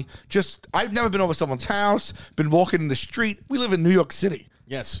somebody I've never been over someone's house, been walking in the street. We live in New York City.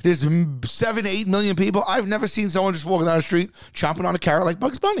 Yes. There's 7 to 8 million people. I've never seen someone just walking down the street chomping on a carrot like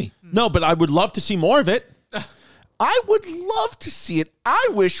Bugs Bunny. No, but I would love to see more of it. I would love to see it. I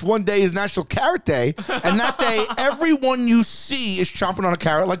wish one day is National Carrot Day, and that day everyone you see is chomping on a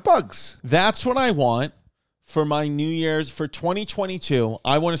carrot like Bugs. That's what I want for my New Year's for 2022.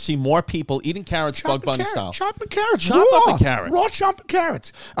 I want to see more people eating carrots Bug Bunny style. Chopping carrots. Chop up raw. a carrot. Raw chopping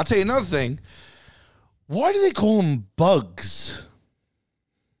carrots. I'll tell you another thing. Why do they call them bugs?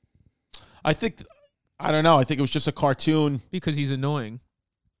 I don't know. I think it was just a cartoon. Because he's annoying.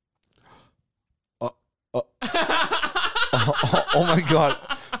 Oh my God.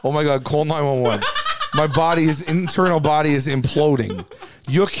 Oh my God. Call 911. My internal body is imploding.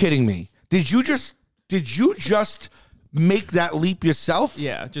 You're kidding me. Did you just make that leap yourself?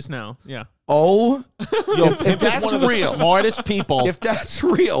 Yeah, just now. Yeah. Oh, Yo, if that's one of the real. smartest people. If that's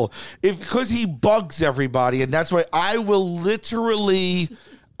real, because he bugs everybody, and that's why I will literally,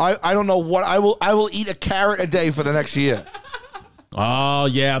 I don't know what I will eat a carrot a day for the next year. Oh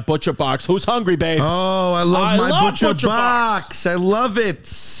yeah, Butcher Box. Who's hungry, babe? Oh, I love Butcher Box. I love it.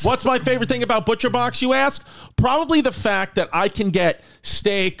 What's my favorite thing about Butcher Box, you ask? Probably the fact that I can get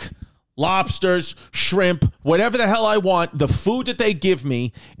steak, lobsters, shrimp, whatever the hell I want. The food that they give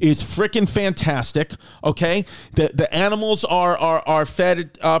me is freaking fantastic. Okay, the animals are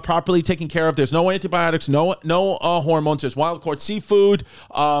fed properly, taken care of. There's no antibiotics, no hormones. There's wild caught seafood.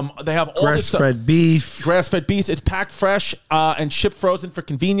 They have all this stuff. Grass-fed beef. Grass-fed beef. It's packed fresh and shipped frozen for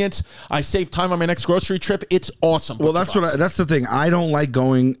convenience. I save time on my next grocery trip. It's awesome. Well, that's the thing. I don't like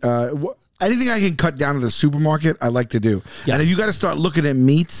going. Anything I can cut down to the supermarket, I like to do. Yeah. And if you got to start looking at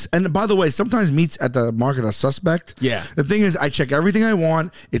meats, and by the way, sometimes meats at the market are suspect. Yeah. The thing is, I check everything I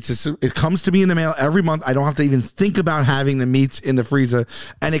want. It comes to me in the mail every month. I don't have to even think about having the meats in the freezer,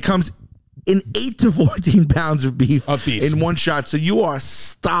 and it comes in 8 to 14 pounds of beef in one shot. So you are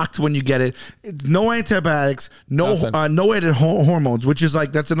stocked when you get it. It's no antibiotics, no added hormones, which is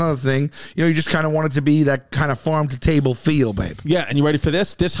like, that's another thing. You know, you just kind of want it to be that kind of farm to table feel, babe. Yeah, and you ready for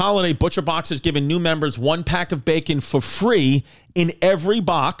this? This holiday, Butcher Box is giving new members 1 pack of bacon for free in every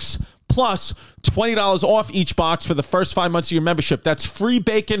box, plus $20 off each box for the first 5 months of your membership. That's free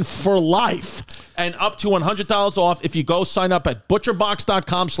bacon for life, and up to $100 off if you go sign up at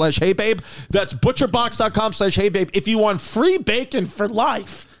butcherbox.com/heybabe. That's butcherbox.com/heybabe if you want free bacon for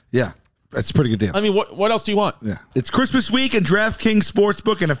life. Yeah. That's a pretty good deal. I mean, what else do you want? Yeah. It's Christmas week, and DraftKings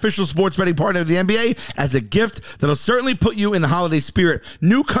Sportsbook, an official sports betting partner of the NBA, as a gift that'll certainly put you in the holiday spirit.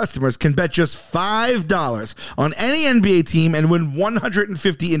 New customers can bet just $5 on any NBA team and win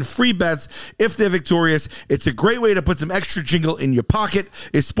 $150 in free bets if they're victorious. It's a great way to put some extra jingle in your pocket.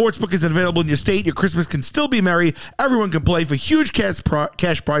 If Sportsbook isn't available in your state, your Christmas can still be merry. Everyone can play for huge cash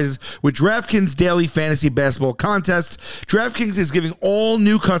prizes with DraftKings Daily Fantasy Basketball Contest. DraftKings is giving all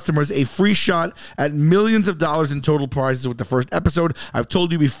new customers a free shot at millions of dollars in total prizes with the first episode. I've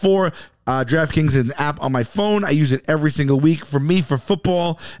told you before, DraftKings is an app on my phone. I use it every single week for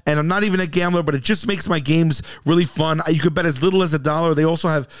football, and I'm not even a gambler, but it just makes my games really fun. You could bet as little as $1. They also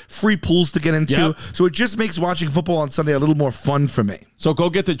have free pools to get into, so it just makes watching football on Sunday a little more fun for me. So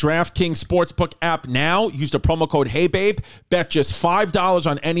go get the DraftKings Sportsbook app now. Use the promo code HeyBabe. Bet just $5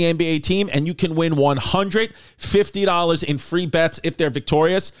 on any NBA team, and you can win $150 in free bets if they're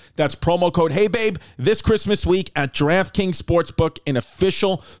victorious. That's promo code HeyBabe this Christmas week at DraftKings Sportsbook, an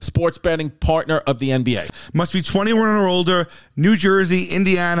official sports betting partner of the NBA. Must be 21 or older, New Jersey,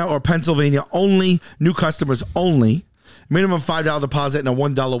 Indiana, or Pennsylvania only, new customers only. Minimum $5 deposit and a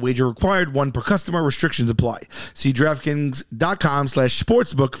 $1 wager required. One per customer. Restrictions apply. See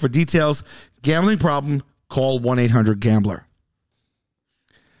DraftKings.com/sportsbook for details. Gambling problem? Call 1-800-GAMBLER.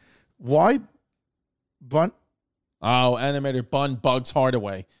 Why? Bun? Oh, animator Bun Bugs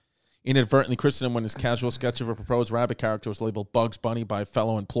Hardaway inadvertently christened him when his casual sketch of a proposed rabbit character was labeled Bugs Bunny by a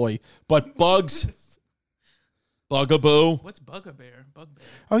fellow employee. But Bugs, Bugaboo. What's Bugbear? Bugbear.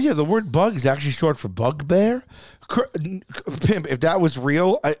 Oh, yeah, the word bug is actually short for bugbear. Pimp, if that was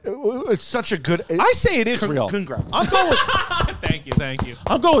real, it's such a good... I say it is real. Congrats. I'm going with Thank you.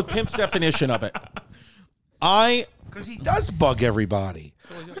 I'm going with Pimp's definition of it. Because he does bug everybody.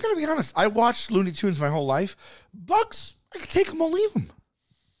 I gotta be honest, I watched Looney Tunes my whole life. Bugs, I can take them or leave them.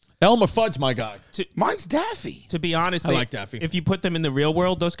 Elmer Fudd's my guy. Mine's Daffy. To be honest, I like Daffy. If you put them in the real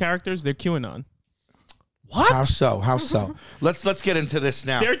world, those characters, they're QAnon. What? How so? How so? Let's get into this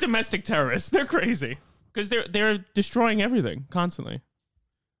now. They're domestic terrorists. They're crazy because they're destroying everything constantly.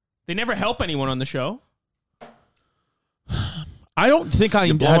 They never help anyone on the show. I don't think I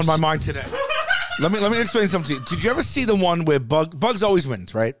You're blowing my mind today. Let me explain something to you. Did you ever see the one where Bugs always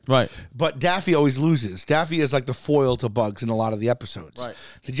wins, right? Right. But Daffy always loses. Daffy is like the foil to Bugs in a lot of the episodes. Right.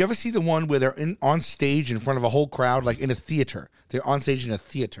 Did you ever see the one where they're on stage in front of a whole crowd, like in a theater? They're on stage in a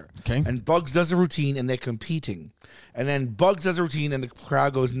theater. Okay. And Bugs does a routine and they're competing. And then Bugs does a routine and the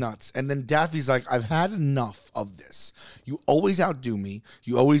crowd goes nuts. And then Daffy's like, I've had enough of this. You always outdo me.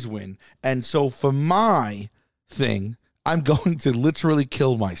 You always win. And so for my thing, I'm going to literally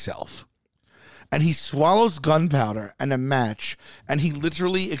kill myself. And he swallows gunpowder and a match, and he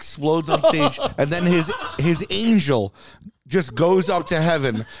literally explodes on stage. And then his angel just goes up to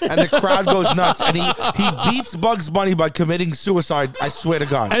heaven, and the crowd goes nuts. And he beats Bugs Bunny by committing suicide. I swear to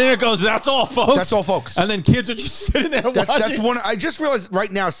God. And then it goes, that's all, folks. That's all, folks. And then kids are just sitting there watching. That's one. I just realized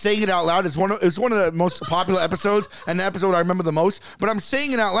right now, saying it out loud is one of the most popular episodes, and the episode I remember the most. But I'm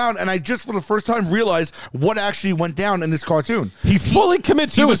saying it out loud, and I just for the first time realized what actually went down in this cartoon. He fully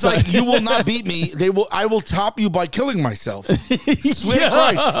commits He was suicide. like, "You will not beat me. I will top you by killing myself." Swear to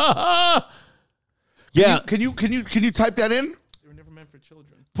Christ. Yeah. Can you type that in? They were never meant for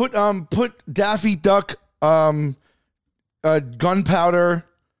children. Put Daffy Duck gunpowder.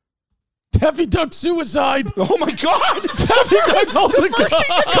 Daffy Duck suicide. Oh my God! Daffy Duck holds a gun.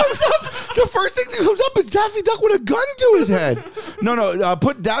 The first thing that comes up is Daffy Duck with a gun to his head. No.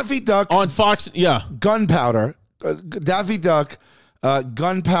 Put Daffy Duck On Fox, yeah. gunpowder. Daffy Duck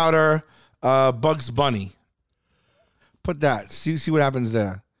gunpowder. Bugs Bunny. Put that. See what happens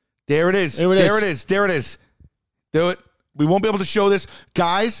there. There it is. There it is. Do it. We won't be able to show this.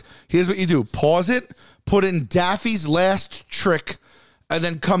 Guys, here's what you do. Pause it. Put in Daffy's last trick. And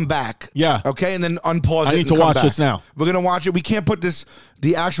then come back. Yeah. Okay? And then unpause it. I need to watch this now. We're going to watch it. We can't put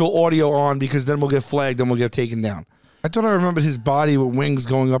the actual audio on because then we'll get flagged and we'll get taken down. I thought I remembered his body with wings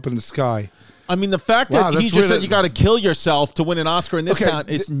going up in the sky. I mean, the fact that he just said you got to kill yourself to win an Oscar in this town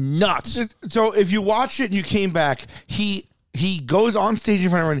is nuts. So if you watch it and you came back, he goes on stage in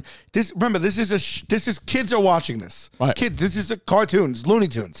front of everyone. Remember, this is kids are watching this. Right. Kids, this is a cartoons, Looney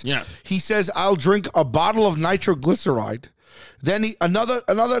Tunes. Yeah. He says, "I'll drink a bottle of nitroglyceride." Then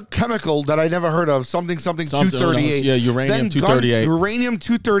another chemical that I never heard of, something 238. Yeah, uranium 238. Uranium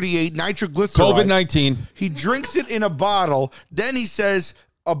 238, nitroglyceride. COVID-19. He drinks it in a bottle. Then he says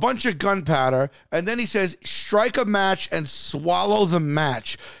a bunch of gunpowder, and then he says, strike a match and swallow the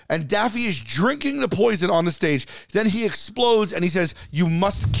match. And Daffy is drinking the poison on the stage. Then he explodes, and he says, you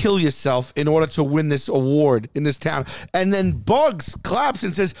must kill yourself in order to win this award in this town. And then Bugs claps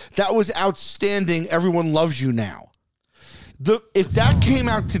and says, that was outstanding. Everyone loves you now. If that came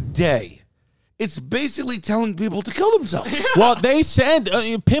out today, it's basically telling people to kill themselves. Well, they said,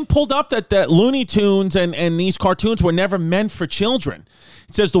 Pimp pulled up that Looney Tunes and these cartoons were never meant for children.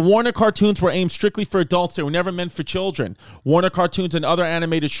 It says the Warner cartoons were aimed strictly for adults. They were never meant for children. Warner cartoons and other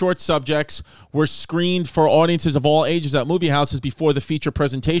animated short subjects were screened for audiences of all ages at movie houses before the feature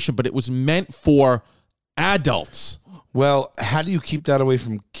presentation, but it was meant for adults. Well, how do you keep that away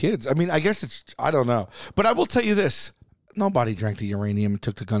from kids? I mean, I guess I don't know. But I will tell you this. Nobody drank the uranium and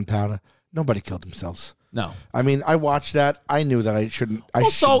took the gunpowder. Nobody killed themselves. No. I mean, I watched that. I knew that I shouldn't do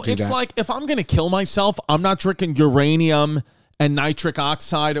it's that. like, if I'm going to kill myself, I'm not drinking uranium and nitric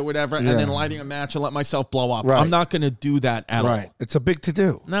oxide or whatever and then lighting a match and let myself blow up. Right. I'm not going to do that at all. Right. It's a big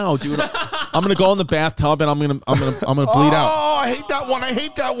to-do. No, dude. I'm going to go in the bathtub and I'm going to bleed out. Oh, I hate that one. I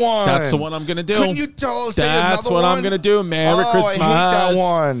hate that one. That's the one I'm going to do. Couldn't you tell us That's what I'm going to do. Merry Christmas. I hate that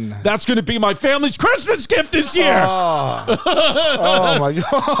one. That's going to be my family's Christmas gift this year. Oh my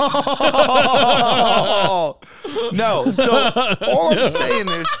God. No. So all I'm saying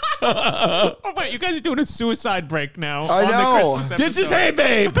is, Oh wait, you guys are doing a suicide break now. I on know. The Christmas This is episode.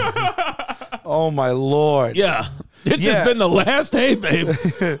 Hey Babe. oh my Lord. Yeah. This Yeah. has been the last Hey Babe.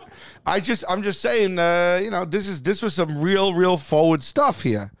 I'm just saying, this was some real forward stuff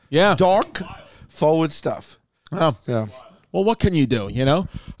here. Yeah. Dark, forward stuff. Well, Yeah. well, what can you do, you know?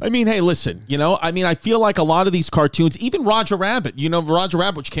 I mean, hey, listen, you know, I mean, I feel like a lot of these cartoons, even Roger Rabbit, you know, Roger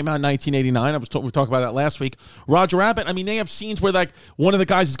Rabbit, which came out in 1989. We talked about that last week. Roger Rabbit, I mean, they have scenes where, like, one of the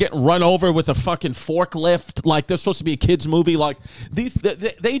guys is getting run over with a fucking forklift. Like, they're supposed to be a kid's movie. Like,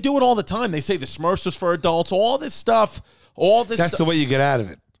 they do it all the time. They say the Smurfs is for adults, all this stuff, That's the way you get out of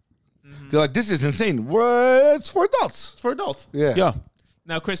it. They're like, this is insane. What? It's for adults. for adults. Yeah. Yeah.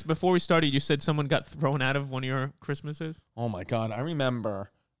 Now, Chris, before we started, you said someone got thrown out of one of your Christmases. Oh, my God. I remember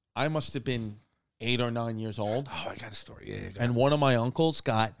I must have been 8 or 9 years old. Oh, I got a story. Yeah. And one of my uncles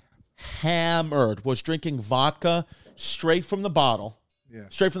got hammered, was drinking vodka straight from the bottle. Yeah.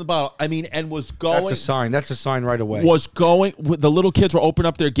 Straight from the bottle. I mean, and was going. That's a sign. That's a sign right away. The little kids were opening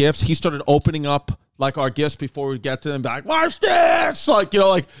up their gifts. He started opening up like our gifts before we get to them. Like, watch this! Like, you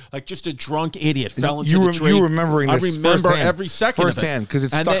know, like just a drunk idiot fell into the tree. You remembering this I remember firsthand. every second of it. Firsthand, because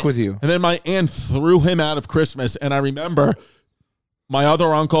it And stuck then- with you. And then my aunt threw him out of Christmas. And I remember my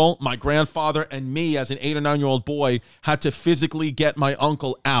other uncle, my grandfather, and me as an 8 or 9-year-old boy had to physically get my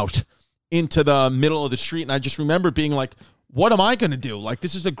uncle out into the middle of the street. And I just remember being like, what am I going to do? Like,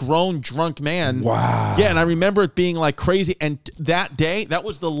 this is a grown, drunk man. Wow. Yeah, and I remember it being like crazy. And that day, that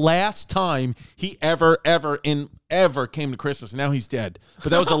was the last time he ever came to Christmas. Now he's dead. But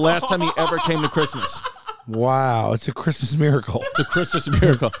that was the last time he ever came to Christmas. Wow. It's a Christmas miracle. It's a Christmas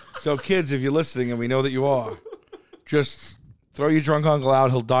miracle. So, kids, if you're listening, and we know that you are, just throw your drunk uncle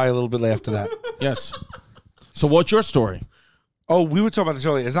out. He'll die a little bit after that. Yes. So what's your story? Oh, we were talking about this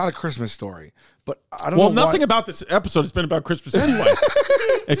earlier. It's not a Christmas story, but I don't Well, know nothing why. about this episode has been about Christmas anyway,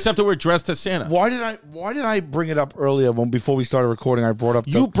 except that we're dressed as Santa. Why did I bring it up earlier before we started recording? I brought up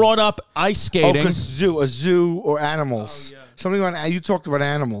You brought up ice skating. because a zoo or animals. Something about you talked about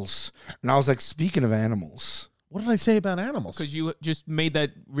animals, and I was like, speaking of animals, What did I say about animals? Because you just made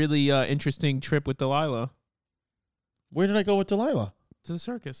that really interesting trip with Delilah Where did I go with Delilah? to the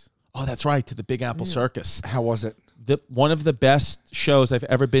circus. Oh, that's right, to the Big Apple Circus. how was it? One of the best shows I've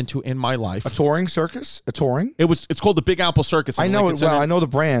ever been to in my life. A touring circus? A touring? It's called the Big Apple Circus. in I know Lincoln it well. Center. I know the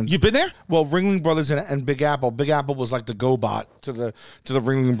brand. You've been there? Well, Ringling Brothers and Big Apple. Big Apple was like the GoBot to the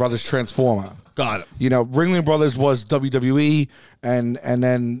Ringling Brothers Transformer. Got it. You know, Ringling Brothers was WWE, and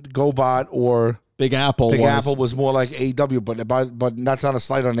then GoBot or Big Apple was more like AEW, but that's not a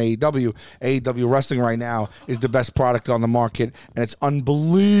slight on AEW. AEW Wrestling right now is the best product on the market, and it's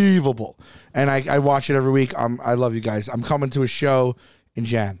unbelievable. And I watch it every week. I love you guys. I'm coming to a show in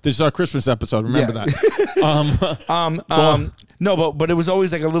Jan. This is our Christmas episode. Remember Yeah. that. No, but it was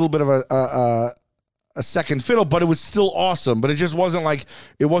always like a little bit of a second fiddle, but it was still awesome. But it just wasn't like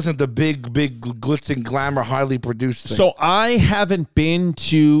the big glitz and glamour, highly produced thing. So I haven't been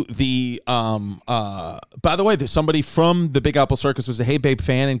to the. By the way, there's somebody from the Big Apple Circus was a Hey Babe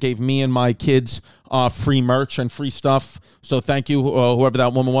fan and gave me and my kids free merch and free stuff. So thank you, whoever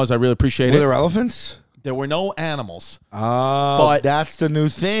that woman was. I really appreciate Were it. there elephants? There were no animals. Oh, But- that's the new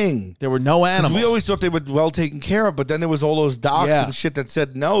thing. There were no 'Cause animals. we always thought they were well taken care of, but then there was all those docs Yeah. and shit that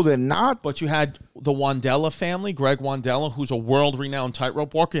said no, they're not. But you had the Wandela family, Greg Wandela, who's a world-renowned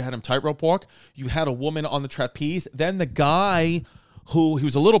tightrope walker. You had him tightrope walk. You had a woman on the trapeze. Then the guy he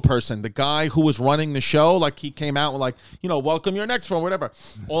was a little person, the guy who was running the show, like he came out with like, welcome your next one, whatever.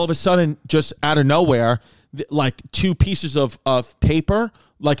 All of a sudden, just out of nowhere, like 2 pieces of paper,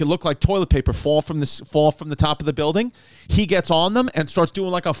 like it looked like toilet paper, fall from the top of the building. He gets on them and starts doing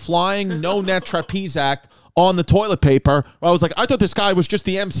like a flying no-net trapeze act on the toilet paper. I was like, I thought this guy was just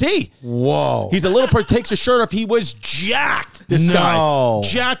the MC. Whoa. He's a little person, takes his shirt off. He was jacked, this guy. No.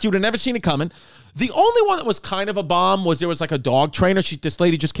 Jacked. You'd have never seen it coming. The only one that was kind of a bomb was there was like a dog trainer. This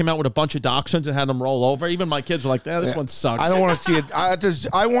lady just came out with a bunch of dachshunds and had them roll over. Even my kids were like, this one sucks. I don't want to see it.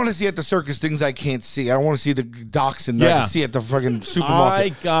 I want to see at the circus things I can't see. I don't want to see the dachshund that I Yeah. can see at the fucking I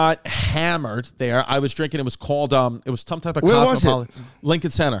supermarket. got hammered there. I was drinking. It was called, it was some type of Where was it? Cosmopolitan.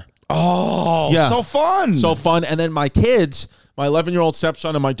 Lincoln Center. Oh, Yeah. so fun. So fun. And then my kids, my 11-year-old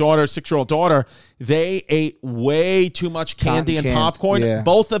stepson and my daughter, 6-year-old daughter, they ate way too much candy and Cotton candy, popcorn. yeah.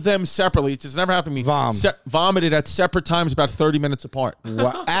 Both of them separately. It's never happened to me. Vomited at separate times about 30 minutes apart.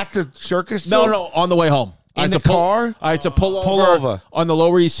 What, at the circus? No, though? no, on the way home. I had the to pull, car? I had to pull over on the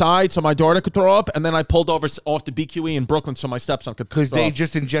Lower East Side so my daughter could throw up, and then I pulled over off the BQE in Brooklyn so my stepson could throw Because they up.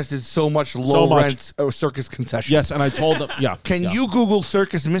 just ingested so much low-rent circus concessions. Yes, and I told them, yeah. Can yeah. you Google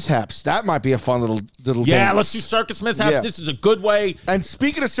circus mishaps? That might be a fun little Yeah, dance. let's do circus mishaps. Yeah. This is a good way. And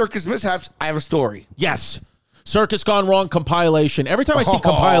speaking of circus mishaps, I have a story. Yes. Circus Gone Wrong compilation. Every time I see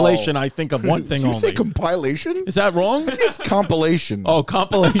compilation, I think of one thing Did you only. say compilation? Is that wrong? It's compilation. Oh,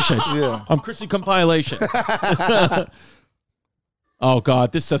 compilation. Yeah. I'm Chrissy compilation. Oh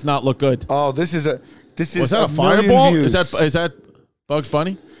God, this does not look good. Oh, this is Was that a million fireball? views. Is that Bugs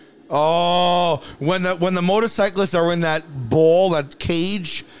Bunny? Oh, when the motorcyclists are in that ball, that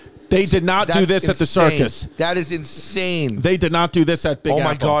cage. They did not do this at the insane. circus. That is insane. They did not do this at Big Oh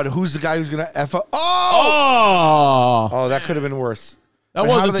Apple. my God, who's the guy who's gonna F up? Oh, Oh, that could have been worse. that Wait,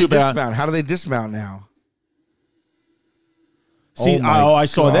 wasn't too bad. Dismount? How do they dismount now? See, my I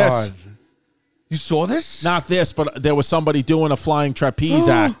saw this. God. You saw this? Not this, but there was somebody doing a flying trapeze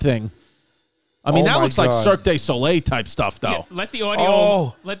act thing. I mean, Oh that my looks like God. Cirque du Soleil type stuff, though. Yeah, let the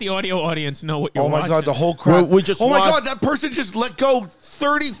audio audience know what you're Oh my watching. God, the whole crowd. We just oh my watched- God, that person just let go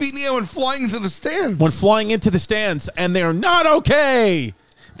 30 feet in the air and flying into the stands. When flying into the stands, and they're not okay.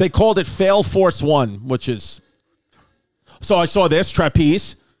 They called it Fail Force 1, which is... So I saw this,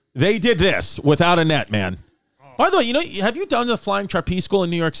 trapeze. They did this without a net, man. By the way, have you done the flying trapeze school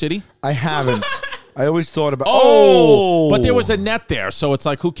in New York City? I haven't. I always thought about. But there was a net there, so it's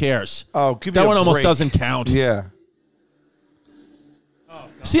like, who cares? Oh, give me that a one almost break. doesn't count. Yeah.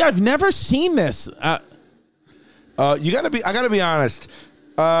 See, I've never seen this. I gotta be honest.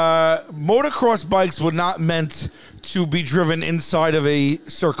 Motocross bikes were not meant to be driven inside of a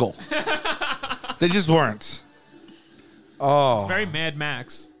circle. They just weren't. Oh, Very Mad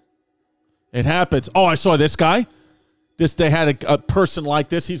Max. It happens. Oh, I saw this guy. They had a person like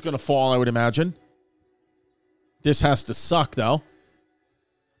this. He's going to fall, I would imagine. This has to suck, though.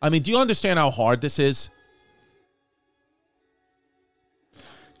 I mean, do you understand how hard this is?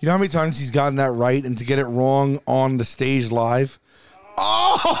 you know how many times he's gotten that right, and to get it wrong on the stage live.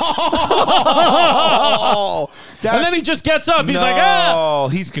 Oh, And then he just gets up. He's like, ah. Oh,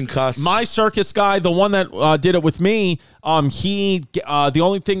 he's concussed. My circus guy, the one that did it with me, the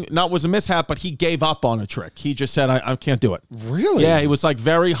only thing, not was a mishap, but he gave up on a trick. He just said, I can't do it. Really? Yeah, he was like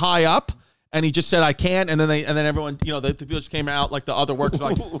very high up. And he just said, I can't. And then everyone, the people just came out, like the other workers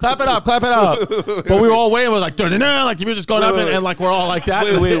were like, clap it up. But we were all waiting. We're like, dun-dun-dun, like the music's going up, and like we're all like that.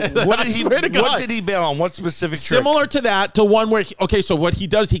 Wait. What I did he? swear to God. What did he bail on? What specific trick? Similar to that, to one where, so what he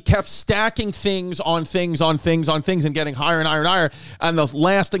does, he kept stacking things on things on things on things and getting higher and higher and higher. And the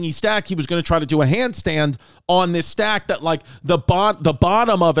last thing he stacked, he was going to try to do a handstand on this stack that, like, the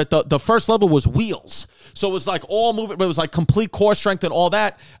bottom of it, the first level was wheels. So it was like all movement, but it was like complete core strength and all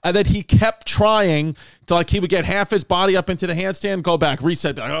that. And then he kept trying to, like, he would get half his body up into the handstand, go back,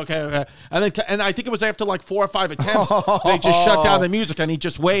 reset, be like, okay. And I think it was after like 4 or 5 attempts, they just shut down the music and he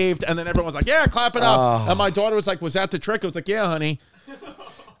just waved. And then everyone was like, yeah, clap it up. And my daughter was like, was that the trick? I was like, yeah, honey.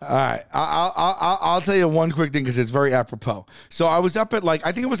 All right, I'll tell you one quick thing because it's very apropos. So I was up at I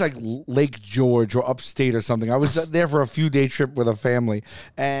think it was like Lake George or upstate or something. I was there for a few day trip with a family,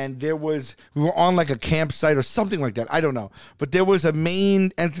 and we were on like a campsite or something like that. I don't know, but there was a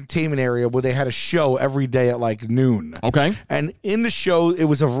main entertainment area where they had a show every day at like noon. Okay. And in the show, it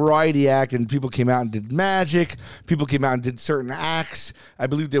was a variety act, and people came out and did magic. People came out and did certain acts. I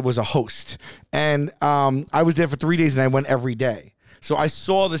believe there was a host, and I was there for 3 days, and I went every day. So I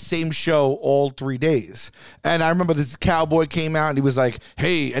saw the same show all 3 days. And I remember this cowboy came out and he was like,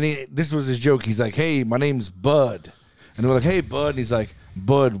 hey, and this was his joke. He's like, hey, my name's Bud. And we're like, hey, Bud. And he's like,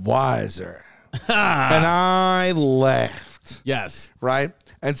 Budweiser. And I laughed. Yes. Right?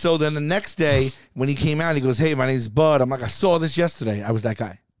 And so then the next day when he came out, he goes, hey, my name's Bud. I'm like, I saw this yesterday. I was that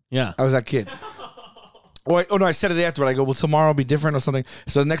guy. Yeah. I was that kid. Oh, no, I said it afterward. I go, well, tomorrow will be different or something.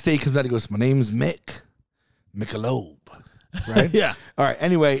 So the next day he comes out, he goes, my name's Mick. Michelob. Right? Yeah. All right.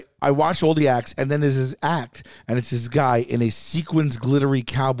 Anyway, I watch all the acts, and then there's this act, and it's this guy in a sequins glittery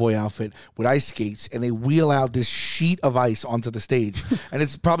cowboy outfit with ice skates, and they wheel out this sheet of ice onto the stage, and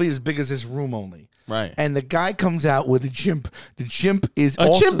it's probably as big as this room only. Right. And the guy comes out with a chimp. The chimp is A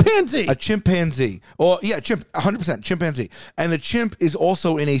chimpanzee. A chimpanzee. Or chimp, 100% chimpanzee. And the chimp is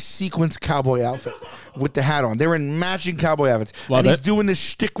also in a sequins cowboy outfit with the hat on. They're in matching cowboy outfits. Love and he's it. doing this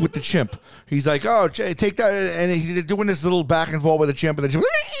shtick with the chimp. He's like, oh, take that. And he's doing this little back and forth with the chimp. And the chimp,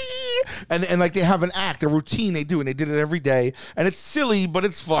 and like they have an act, a routine they do. And they did it every day. And it's silly, but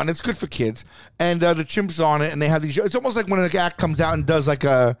it's fun. It's good for kids. And the chimp's on it. And they have these. It's almost like when an act comes out and does like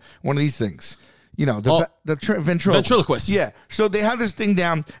one of these things. You know, the ventriloquist. Ventriloquist. Yeah. So they have this thing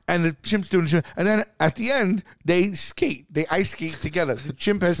down, and the chimp's doing it. And then at the end, they skate. They ice skate together. The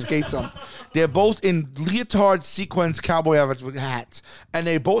chimp has skates on. They're both in leotard sequence cowboy outfits with hats. And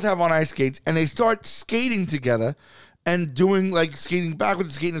they both have on ice skates. And they start skating together and doing, like, skating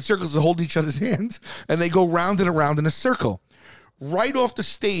backwards, skating in circles, and holding each other's hands. And they go round and around in a circle. Right off the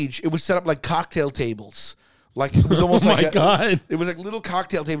stage, it was set up like cocktail tables. Like it was almost God. It was like little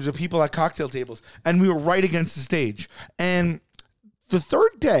cocktail tables where people at cocktail tables, and we were right against the stage. And the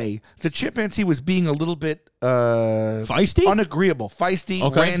third day, the chimpanzee was being a little bit Feisty? unagreeable, feisty,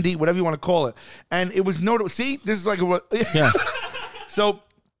 Okay. randy, whatever you want to call it. And it was notable. See, this is like what. Yeah. So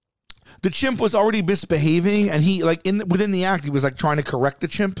the chimp was already misbehaving, and he within the act, he was like trying to correct the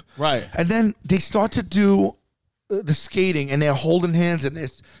chimp. Right. And then they start to do the skating, and they're holding hands, and they're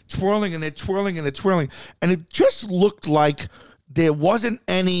twirling, and they're twirling, and they're twirling, and it just looked like there wasn't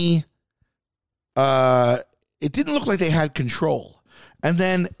any. It didn't look like they had control. And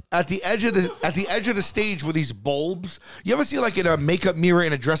then at the edge of the stage were these bulbs. You ever see like in a makeup mirror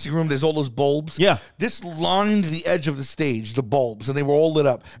in a dressing room? There's all those bulbs. Yeah. This lined the edge of the stage, the bulbs, and they were all lit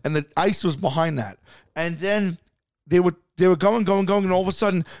up, and the ice was behind that. And then they were going, and all of a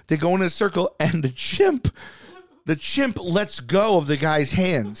sudden they go in a circle, and the chimp lets go of the guy's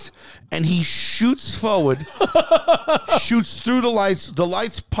hands, and he shoots forward, shoots through the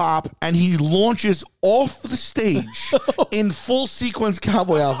lights pop, and he launches off the stage in full sequence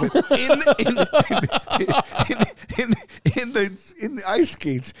cowboy outfit in the ice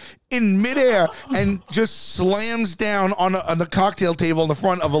skates in midair, and just slams down on the cocktail table in the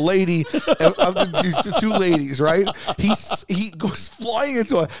front of a lady, of two ladies, right? He goes flying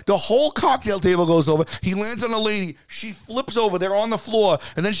into it. The whole cocktail table goes over. He lands on a lady. She flips over. They're on the floor,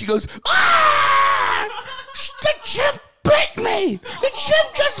 and then she goes, "Ah! The chimp bit me! The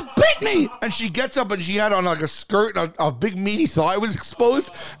chimp just bit me!" And she gets up, and she had on like a skirt, a big meaty thigh was exposed,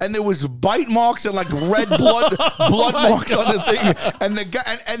 and there was bite marks and like red blood marks on the thing. And the guy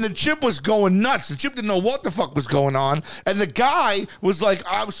and the chimp was going nuts. The chimp didn't know what the fuck was going on, and the guy was like,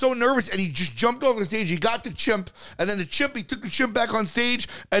 I was so nervous, and he just jumped off the stage. He got the chimp, and then he took the chimp back on stage,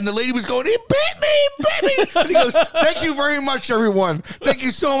 and the lady was going, "He bit me!" And he goes, "Thank you very much, everyone. Thank you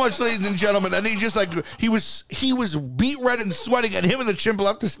so much, ladies and gentlemen." And he just like he was beat red and sweating, and him and the chimp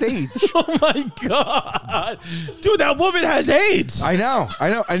left the stage. Oh my God, dude, that woman has AIDS. I know,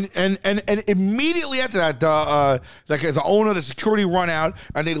 and immediately after that, the owner, the security run out,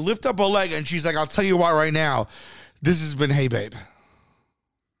 and they lift up her leg, and she's like, "I'll tell you what, right now, this has been Hey Babe.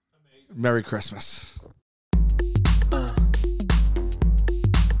 Amazing. Merry Christmas."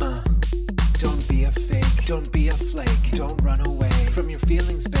 Don't be a fake, don't be a flake, don't run away from your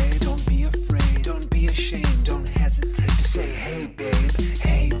feelings, babe. Don't be afraid, don't be ashamed, don't hesitate to say, hey babe,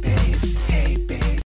 hey